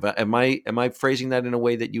of thing. Am I phrasing that in a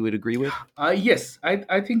way that you would agree with? Yes,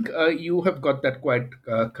 I think you have got that quite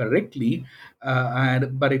correctly.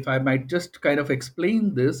 But if I might just kind of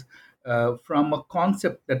explain this from a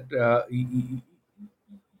concept that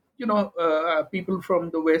people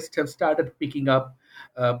from the West have started picking up,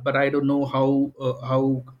 but I don't know how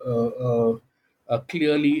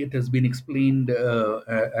clearly it has been explained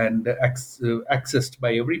and accessed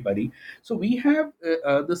by everybody. So we have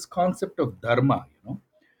this concept of dharma,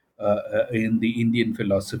 in the Indian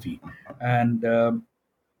philosophy. And in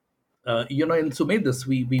Sumedhas,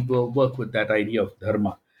 we work with that idea of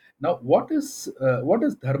dharma. Now, what does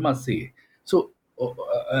dharma say? So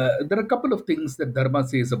there are a couple of things that dharma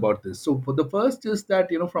says about this. So for the first is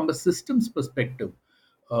that from a systems perspective,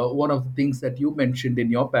 one of the things that you mentioned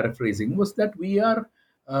in your paraphrasing was that we are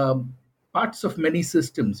parts of many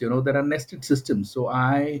systems. There are nested systems. So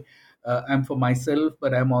I am for myself,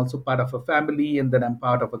 but I'm also part of a family, and then I'm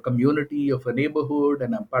part of a community, of a neighborhood,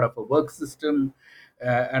 and I'm part of a work system,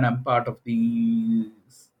 and I'm part of the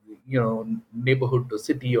neighborhood or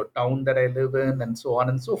city or town that I live in, and so on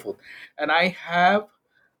and so forth. And I have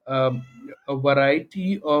um, a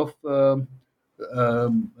variety of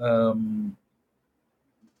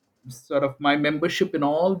sort of my membership in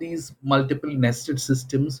all these multiple nested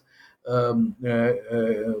systems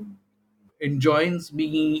enjoins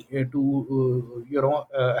me to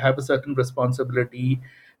have a certain responsibility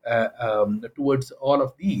towards all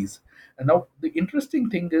of these. And now the interesting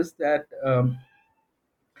thing is that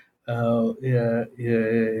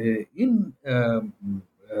in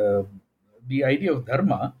the idea of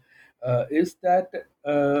dharma is that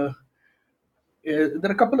there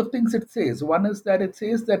are a couple of things it says. One is that it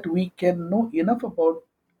says that we can know enough about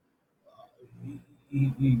I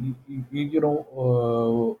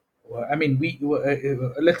mean,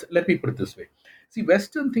 let me put it this way. See,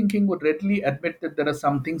 Western thinking would readily admit that there are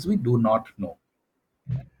some things we do not know.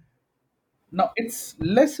 Now it's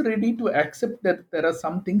less ready to accept that there are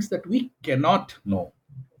some things that we cannot know.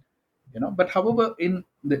 But however, in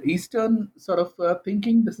the Eastern sort of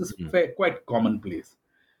thinking, this is Mhm. quite commonplace.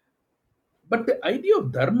 But the idea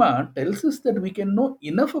of dharma tells us that we can know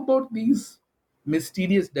enough about these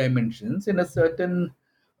mysterious dimensions in a certain,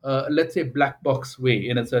 let's say, black box way,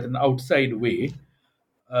 in a certain outside way,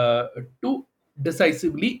 uh, to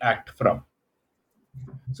decisively act from.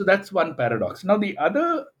 So that's one paradox. Now, the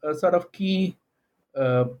other sort of key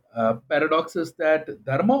paradox is that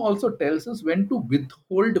dharma also tells us when to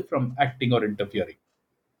withhold from acting or interfering,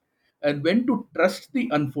 and when to trust the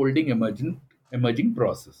unfolding emerging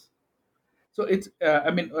process. So it's,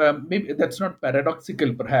 maybe that's not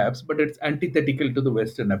paradoxical perhaps, but it's antithetical to the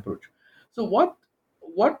Western approach. So what,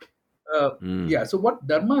 Mm. yeah, so what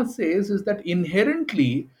Dharma says is that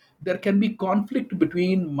inherently there can be conflict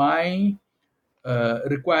between my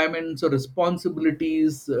requirements or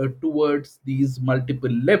responsibilities towards these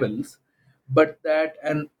multiple levels, but that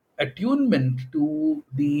an attunement to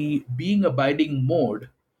the being abiding mode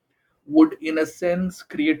would, in a sense,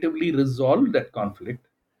 creatively resolve that conflict.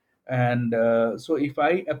 And so, if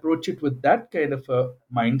I approach it with that kind of a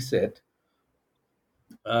mindset,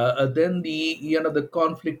 then the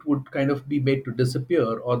conflict would kind of be made to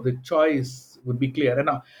disappear, or the choice would be clear.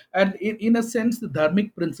 And in a sense, the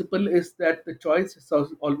dharmic principle is that the choice is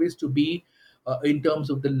always to be in terms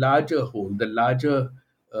of the larger whole, the larger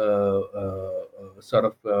sort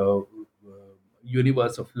of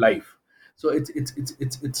universe of life. So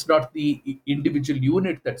it's not the individual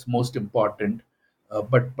unit that's most important,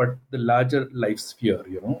 but the larger life sphere.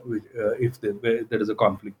 If there is a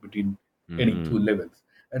conflict between any two Mm. levels,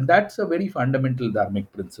 and that's a very fundamental dharmic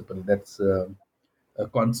principle that's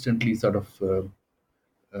constantly sort of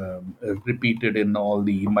repeated in all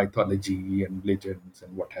the mythology and legends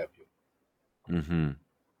and what have you. Hmm.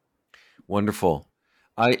 Wonderful.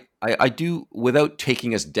 I do, without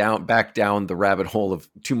taking us back down the rabbit hole of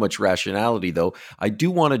too much rationality, though, I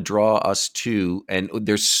do want to draw us to, and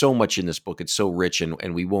there's so much in this book, it's so rich,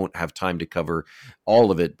 and we won't have time to cover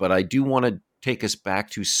all of it, but I do want to take us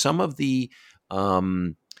back to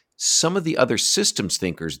um, some of the other systems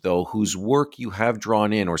thinkers, though, whose work you have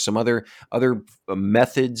drawn in, or some other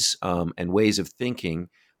methods and ways of thinking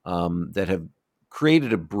that have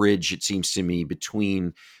created a bridge, it seems to me,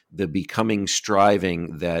 between the becoming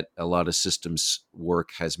striving that a lot of systems work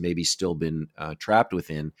has maybe still been trapped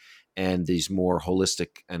within, and these more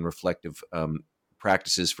holistic and reflective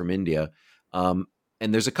practices from India. And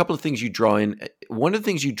there's a couple of things you draw in. One of the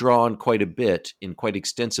things you draw on quite a bit, in quite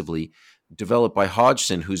extensively, developed by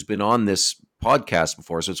Hodgson, who's been on this podcast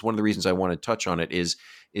before. So it's one of the reasons I want to touch on it, is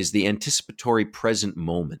the anticipatory present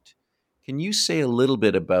moment. Can you say a little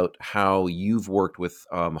bit about how you've worked with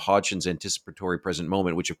Hodgson's anticipatory present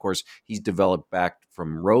moment, which of course he's developed back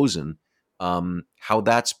from Rosen? How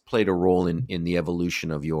that's played a role in the evolution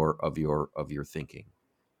of your thinking.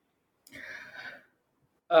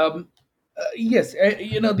 Yes,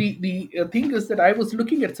 the thing is that I was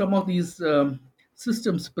looking at some of these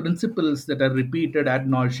systems principles that are repeated ad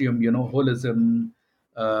nauseum. Holism,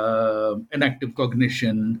 enactive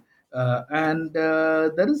cognition, and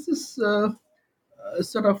there is this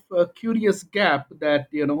sort of curious gap that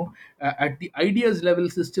at the ideas level,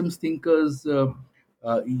 systems thinkers uh,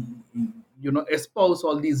 espouse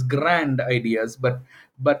all these grand ideas, but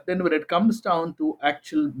then when it comes down to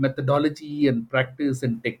actual methodology and practice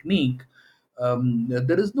and technique,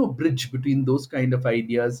 there is no bridge between those kind of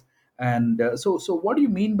ideas. And so what do you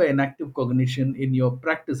mean by an active cognition in your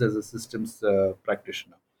practice as a systems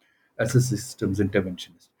practitioner, as a systems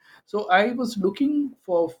interventionist? So I was looking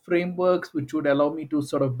for frameworks which would allow me to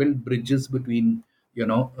sort of build bridges between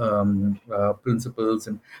principles.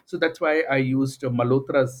 And so that's why I used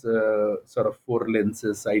Malhotra's sort of four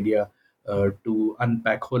lenses idea to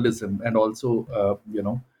unpack holism, and also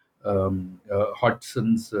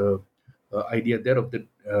Hodgson's idea there of the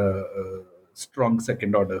strong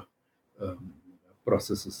second order um,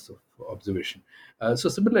 processes of observation. So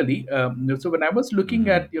similarly, so when I was looking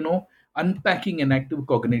Hmm. at unpacking an active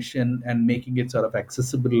cognition and making it sort of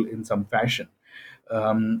accessible in some fashion,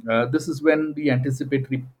 this is when the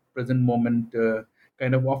anticipatory present moment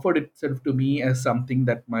kind of offered itself to me as something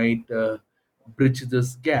that might bridge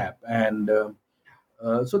this gap. And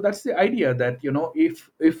so that's the idea that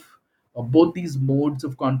if both these modes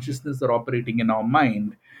of consciousness are operating in our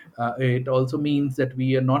mind, it also means that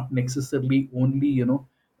we are not necessarily only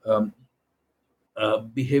um,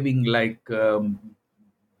 behaving like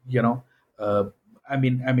you know uh,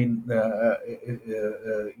 in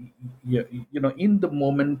the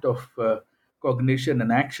moment of cognition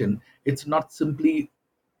and action. It's not simply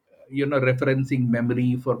referencing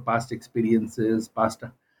memory for past experiences, past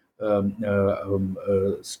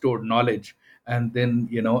stored knowledge, and then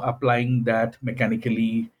applying that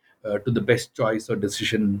mechanically to the best choice or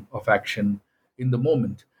decision of action in the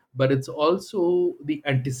moment. But it's also the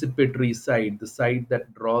anticipatory side, the side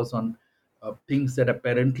that draws on things that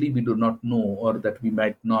apparently we do not know, or that we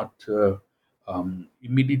might not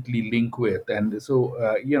immediately link with. And so,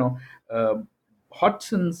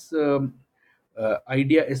 Hodgson's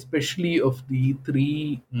idea, especially of the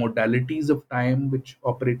three modalities of time which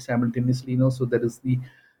operate simultaneously. So there is the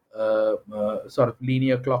sort of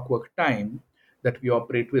linear clockwork time that we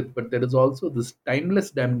operate with, but there is also this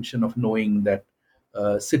timeless dimension of knowing that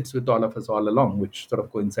sits with all of us all along, which sort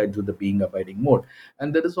of coincides with the being abiding mode.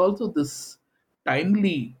 And there is also this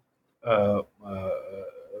timely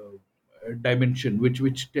dimension,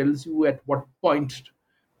 which tells you at what point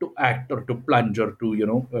to act, or to plunge, or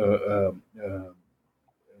to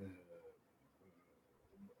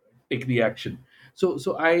take the action.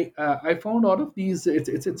 So I found all of these.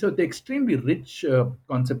 It's an extremely rich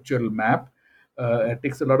conceptual map. It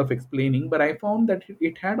takes a lot of explaining, but I found that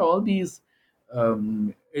it had all these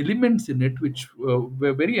elements in it which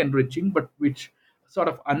were very enriching, but which sort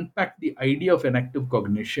of unpack the idea of an active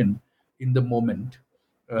cognition in the moment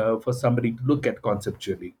for somebody to look at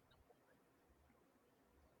conceptually.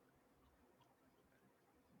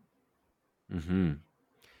 Hmm.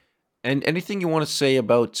 And anything you want to say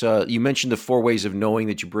about, you mentioned the four ways of knowing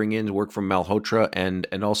that you bring in work from Malhotra, and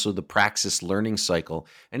also the praxis learning cycle.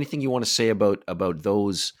 Anything you want to say about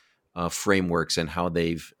those frameworks and how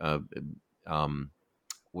they've um,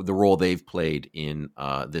 the role they've played in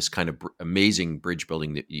this kind of amazing bridge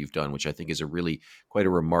building that you've done, which I think is a really quite a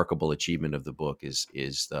remarkable achievement of the book, is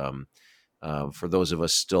for those of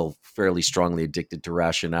us still fairly strongly addicted to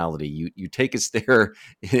rationality. You take us there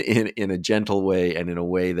in a gentle way, and in a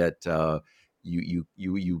way that you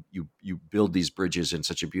build these bridges in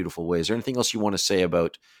such a beautiful way. Is there anything else you want to say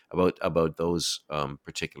about those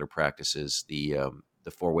particular practices, the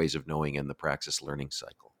four ways of knowing and the praxis learning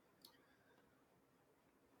cycle?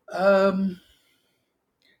 Um,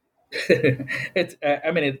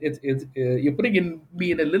 I mean, it's you're putting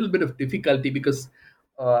me in a little bit of difficulty, because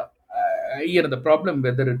the problem,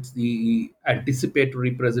 whether it's the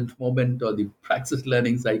anticipatory present moment, or the praxis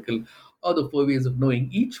learning cycle, or the four ways of knowing,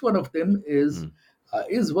 each one of them Mm.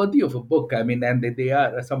 is worthy of a book. I mean, and they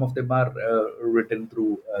are, some of them are written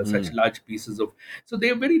through such Mm. large pieces of, so they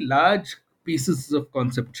are very large pieces of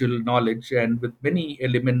conceptual knowledge, and with many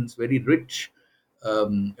elements, very rich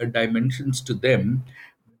dimensions to them.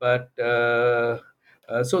 But I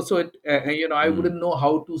Mm. wouldn't know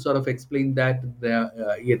how to sort of explain that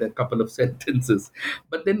in a couple of sentences.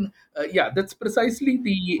 But then that's precisely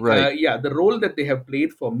Right. the role that they have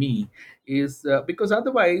played for me, is because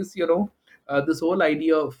otherwise, this whole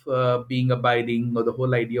idea of being abiding, or the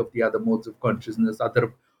whole idea of the other modes of consciousness,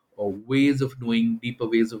 other ways of knowing, deeper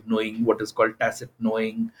ways of knowing, what is called tacit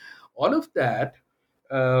knowing, all of that,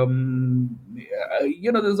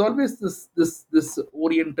 there's always this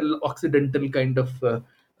oriental occidental kind of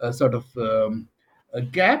sort of a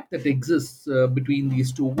gap that exists between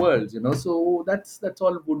these two worlds. So that's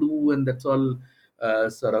all voodoo, and that's all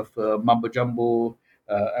sort of mumbo jumbo,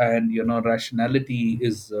 and rationality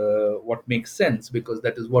is what makes sense, because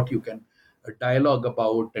that is what you can dialogue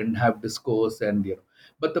about and have discourse. And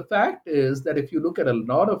but the fact is that if you look at a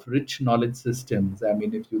lot of rich knowledge systems, I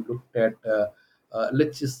mean, if you looked at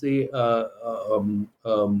let's just say um,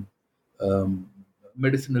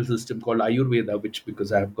 medicinal system called Ayurveda, which,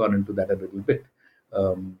 because I have gone into that a little bit,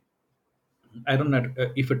 um, I don't know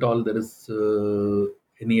if at all there is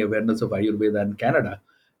any awareness of Ayurveda in Canada.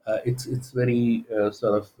 It's very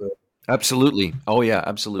sort of Absolutely. Oh yeah,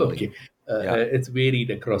 absolutely. okay. Yeah. It's varied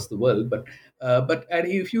across the world, but and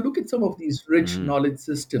if you look at some of these rich Hmm. knowledge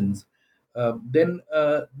systems, then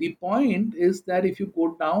the point is that if you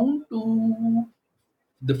go down to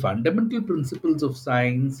the fundamental principles of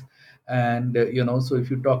science, and so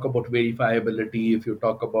if you talk about verifiability, if you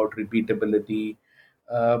talk about repeatability,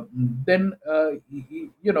 then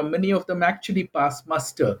many of them actually pass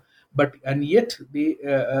muster. But and yet they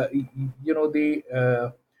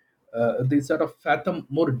sort of fathom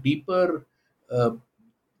more deeper uh,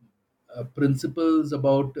 principles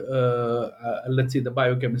about, let's say, the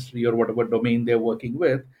biochemistry or whatever domain they're working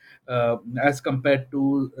with, as compared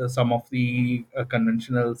to some of the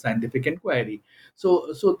conventional scientific inquiry.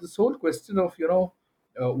 So this whole question of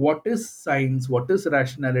what is science, what is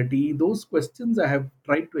rationality, those questions I have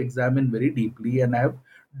tried to examine very deeply, and I have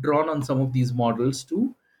drawn on some of these models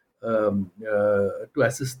to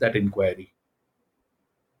assist that inquiry.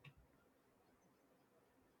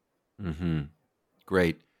 Hmm.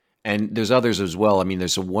 Great. And there's others as well. I mean,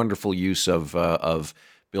 there's a wonderful use of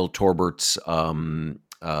Bill Torbert's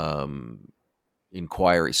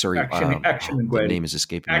inquiry. Sorry, Action the inquiry. name is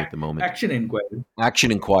escaping me at the moment. Action inquiry.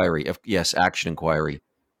 Action Inquiry. Yes, Action Inquiry.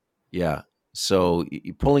 Yeah. So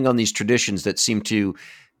pulling on these traditions that seem to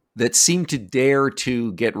dare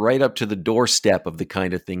to get right up to the doorstep of the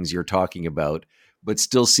kind of things you're talking about, but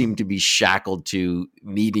still seem to be shackled to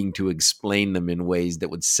needing to explain them in ways that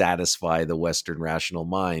would satisfy the Western rational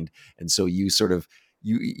mind. And so you sort of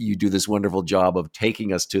you do this wonderful job of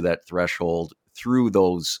taking us to that threshold through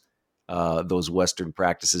those Western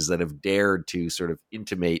practices that have dared to sort of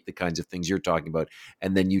intimate the kinds of things you're talking about,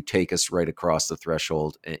 and then you take us right across the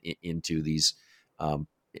threshold into these um,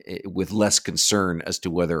 with less concern as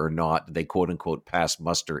to whether or not they quote unquote pass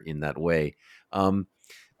muster in that way. Um,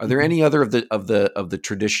 are there Mhm. any other of the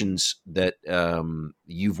traditions that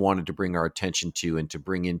you've wanted to bring our attention to and to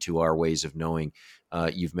bring into our ways of knowing?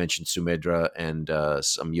 You've mentioned Sumedra and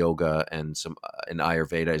some yoga and some and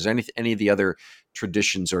Ayurveda. Is there any of the other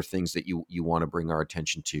traditions or things that you want to bring our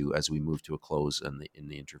attention to as we move to a close in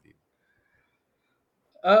the interview?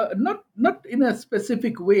 Not in a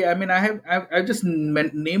specific way. I mean, I just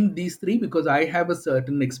named these three because I have a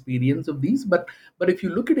certain experience of these. But if you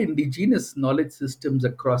look at indigenous knowledge systems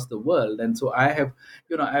across the world, and so I have,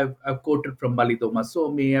 I've quoted from Malidoma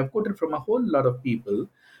Some, I've quoted from a whole lot of people.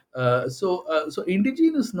 So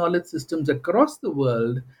indigenous knowledge systems across the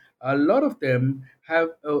world, a lot of them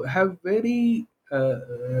have very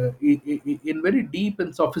in very deep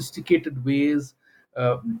and sophisticated ways.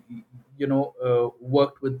 Uh,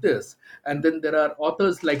 Worked with this. And then there are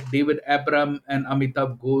authors like David Abram and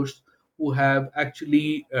Amitav Ghosh who have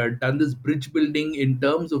actually done this bridge building in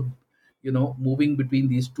terms of moving between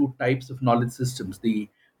these two types of knowledge systems, the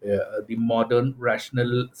modern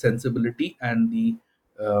rational sensibility and the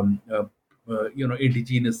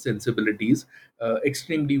indigenous sensibilities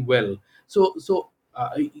extremely well.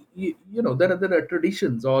 There are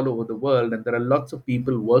traditions all over the world, and there are lots of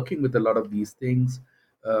people working with a lot of these things.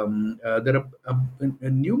 There are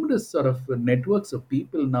numerous sort of networks of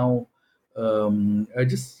people now.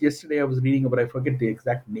 Just yesterday, I was reading about, I forget the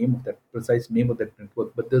exact name of that precise name of that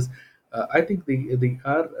network, but this, I think they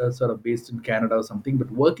are sort of based in Canada or something,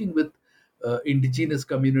 but working with indigenous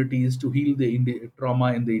communities to heal the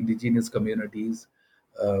trauma in the indigenous communities,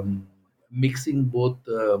 um, mixing both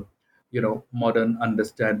modern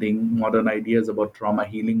understanding, modern ideas about trauma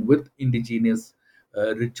healing with indigenous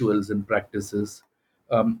rituals and practices.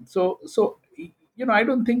 I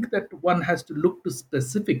don't think that one has to look to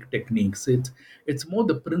specific techniques. It's more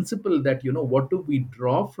the principle that what do we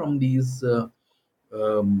draw from these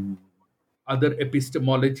um, other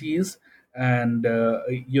epistemologies, and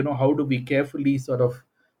how do we carefully sort of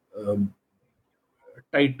um,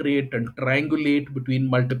 titrate and triangulate between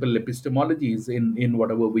multiple epistemologies in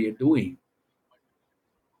whatever we are doing.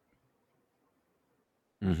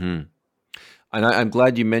 Hmm. And I'm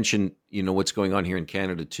glad you mentioned, what's going on here in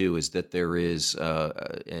Canada too, is that there is,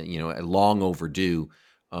 a long overdue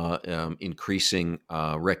increasing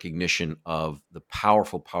recognition of the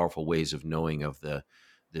powerful, powerful ways of knowing of the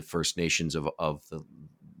First Nations of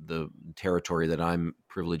the territory that I'm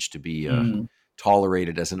privileged to be Mm.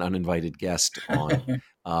 tolerated as an uninvited guest on,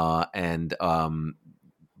 and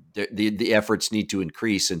the efforts need to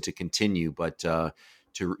increase and to continue, but to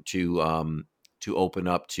to um, to open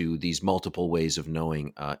up to these multiple ways of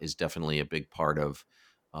knowing is definitely a big part of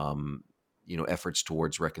um, efforts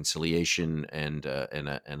towards reconciliation and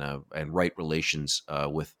right relations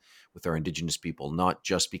with our Indigenous people, not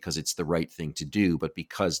just because it's the right thing to do, but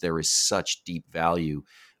because there is such deep value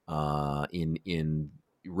in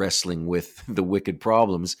wrestling with the wicked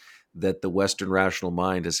problems that the Western rational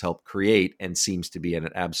mind has helped create and seems to be at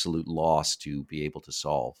an absolute loss to be able to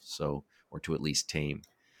solve, so or to at least tame.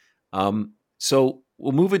 So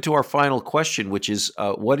we'll move into our final question, which is,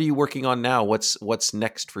 what are you working on now? What's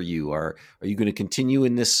next for you? Are you going to continue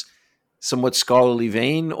in this somewhat scholarly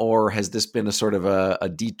vein, or has this been a sort of a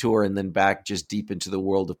detour and then back just deep into the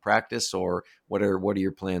world of practice, or what are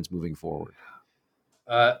your plans moving forward?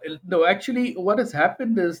 No, actually, what has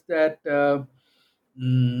happened is that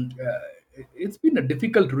it's been a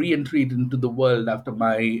difficult re-entry into the world after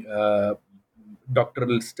my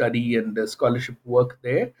doctoral study and scholarship work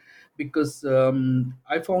there, because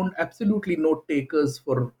I found absolutely no takers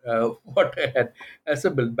for what I had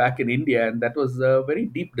assembled back in India, and that was a very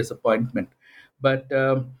deep disappointment. But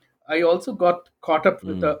I also got caught up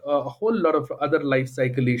with Mm, a whole lot of other life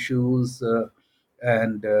cycle issues.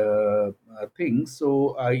 And things.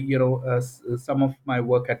 So some of my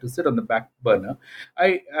work had to sit on the back burner.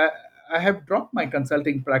 I I have dropped my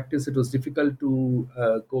consulting practice. It was difficult to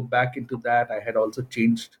go back into that. I had also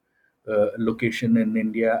changed location in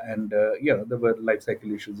India, and there were life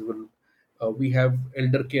cycle issues. We have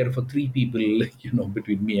elder care for 3 people,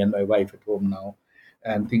 between me and my wife at home now,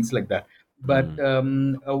 and things like that. But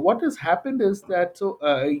what has happened is that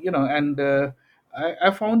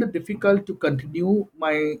I found it difficult to continue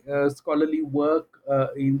my scholarly work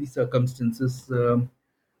in the circumstances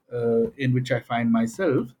in which I find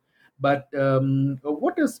myself. But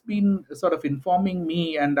what has been sort of informing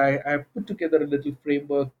me, and I put together a little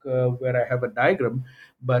framework where I have a diagram,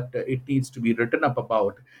 but it needs to be written up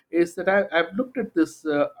about, is that I've looked at this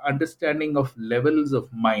understanding of levels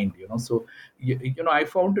of mind. So I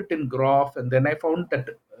found it in Groff, and then I found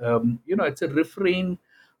that it's a refrain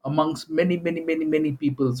amongst many, many, many, many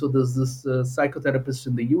people. So there's this psychotherapist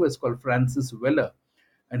in the US called Francis Weller,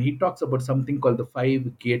 and he talks about something called the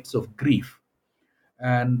 5 gates of grief.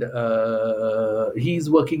 And he's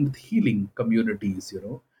working with healing communities,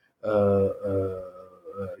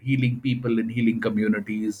 healing people in healing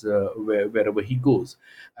communities wherever he goes.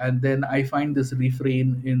 And then I find this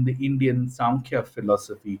refrain in the Indian Sankhya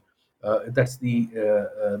philosophy. That's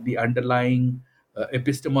the underlying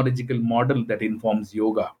epistemological model that informs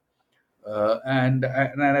yoga. And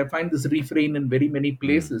I find this refrain in very many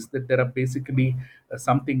places, that there are basically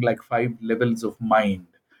something like 5 levels of mind.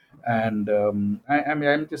 And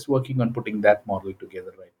I'm just working on putting that model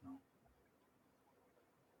together right now.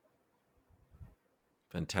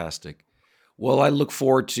 Fantastic. Well, I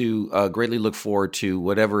greatly look forward to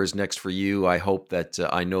whatever is next for you. I hope that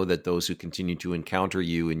I know that those who continue to encounter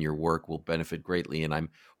you in your work will benefit greatly, and I'm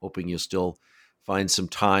hoping you'll still find some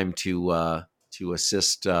time to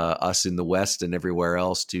assist us in the West and everywhere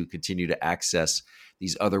else to continue to access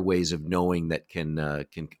these other ways of knowing that can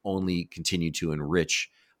only continue to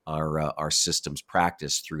enrich our systems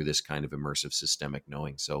practice through this kind of immersive systemic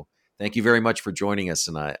knowing. So thank you very much for joining us,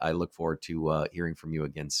 and I look forward to hearing from you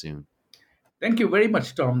again soon. Thank you very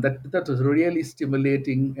much, Tom. That was really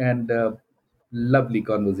stimulating and lovely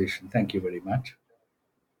conversation. Thank you very much.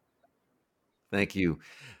 Thank you.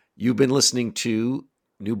 You've been listening to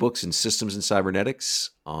New Books in Systems and Cybernetics,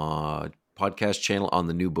 podcast channel on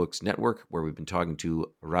the New Books Network, where we've been talking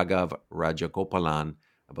to Raghav Rajagopalan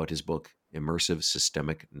about his book, Immersive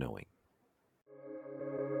Systemic Knowing.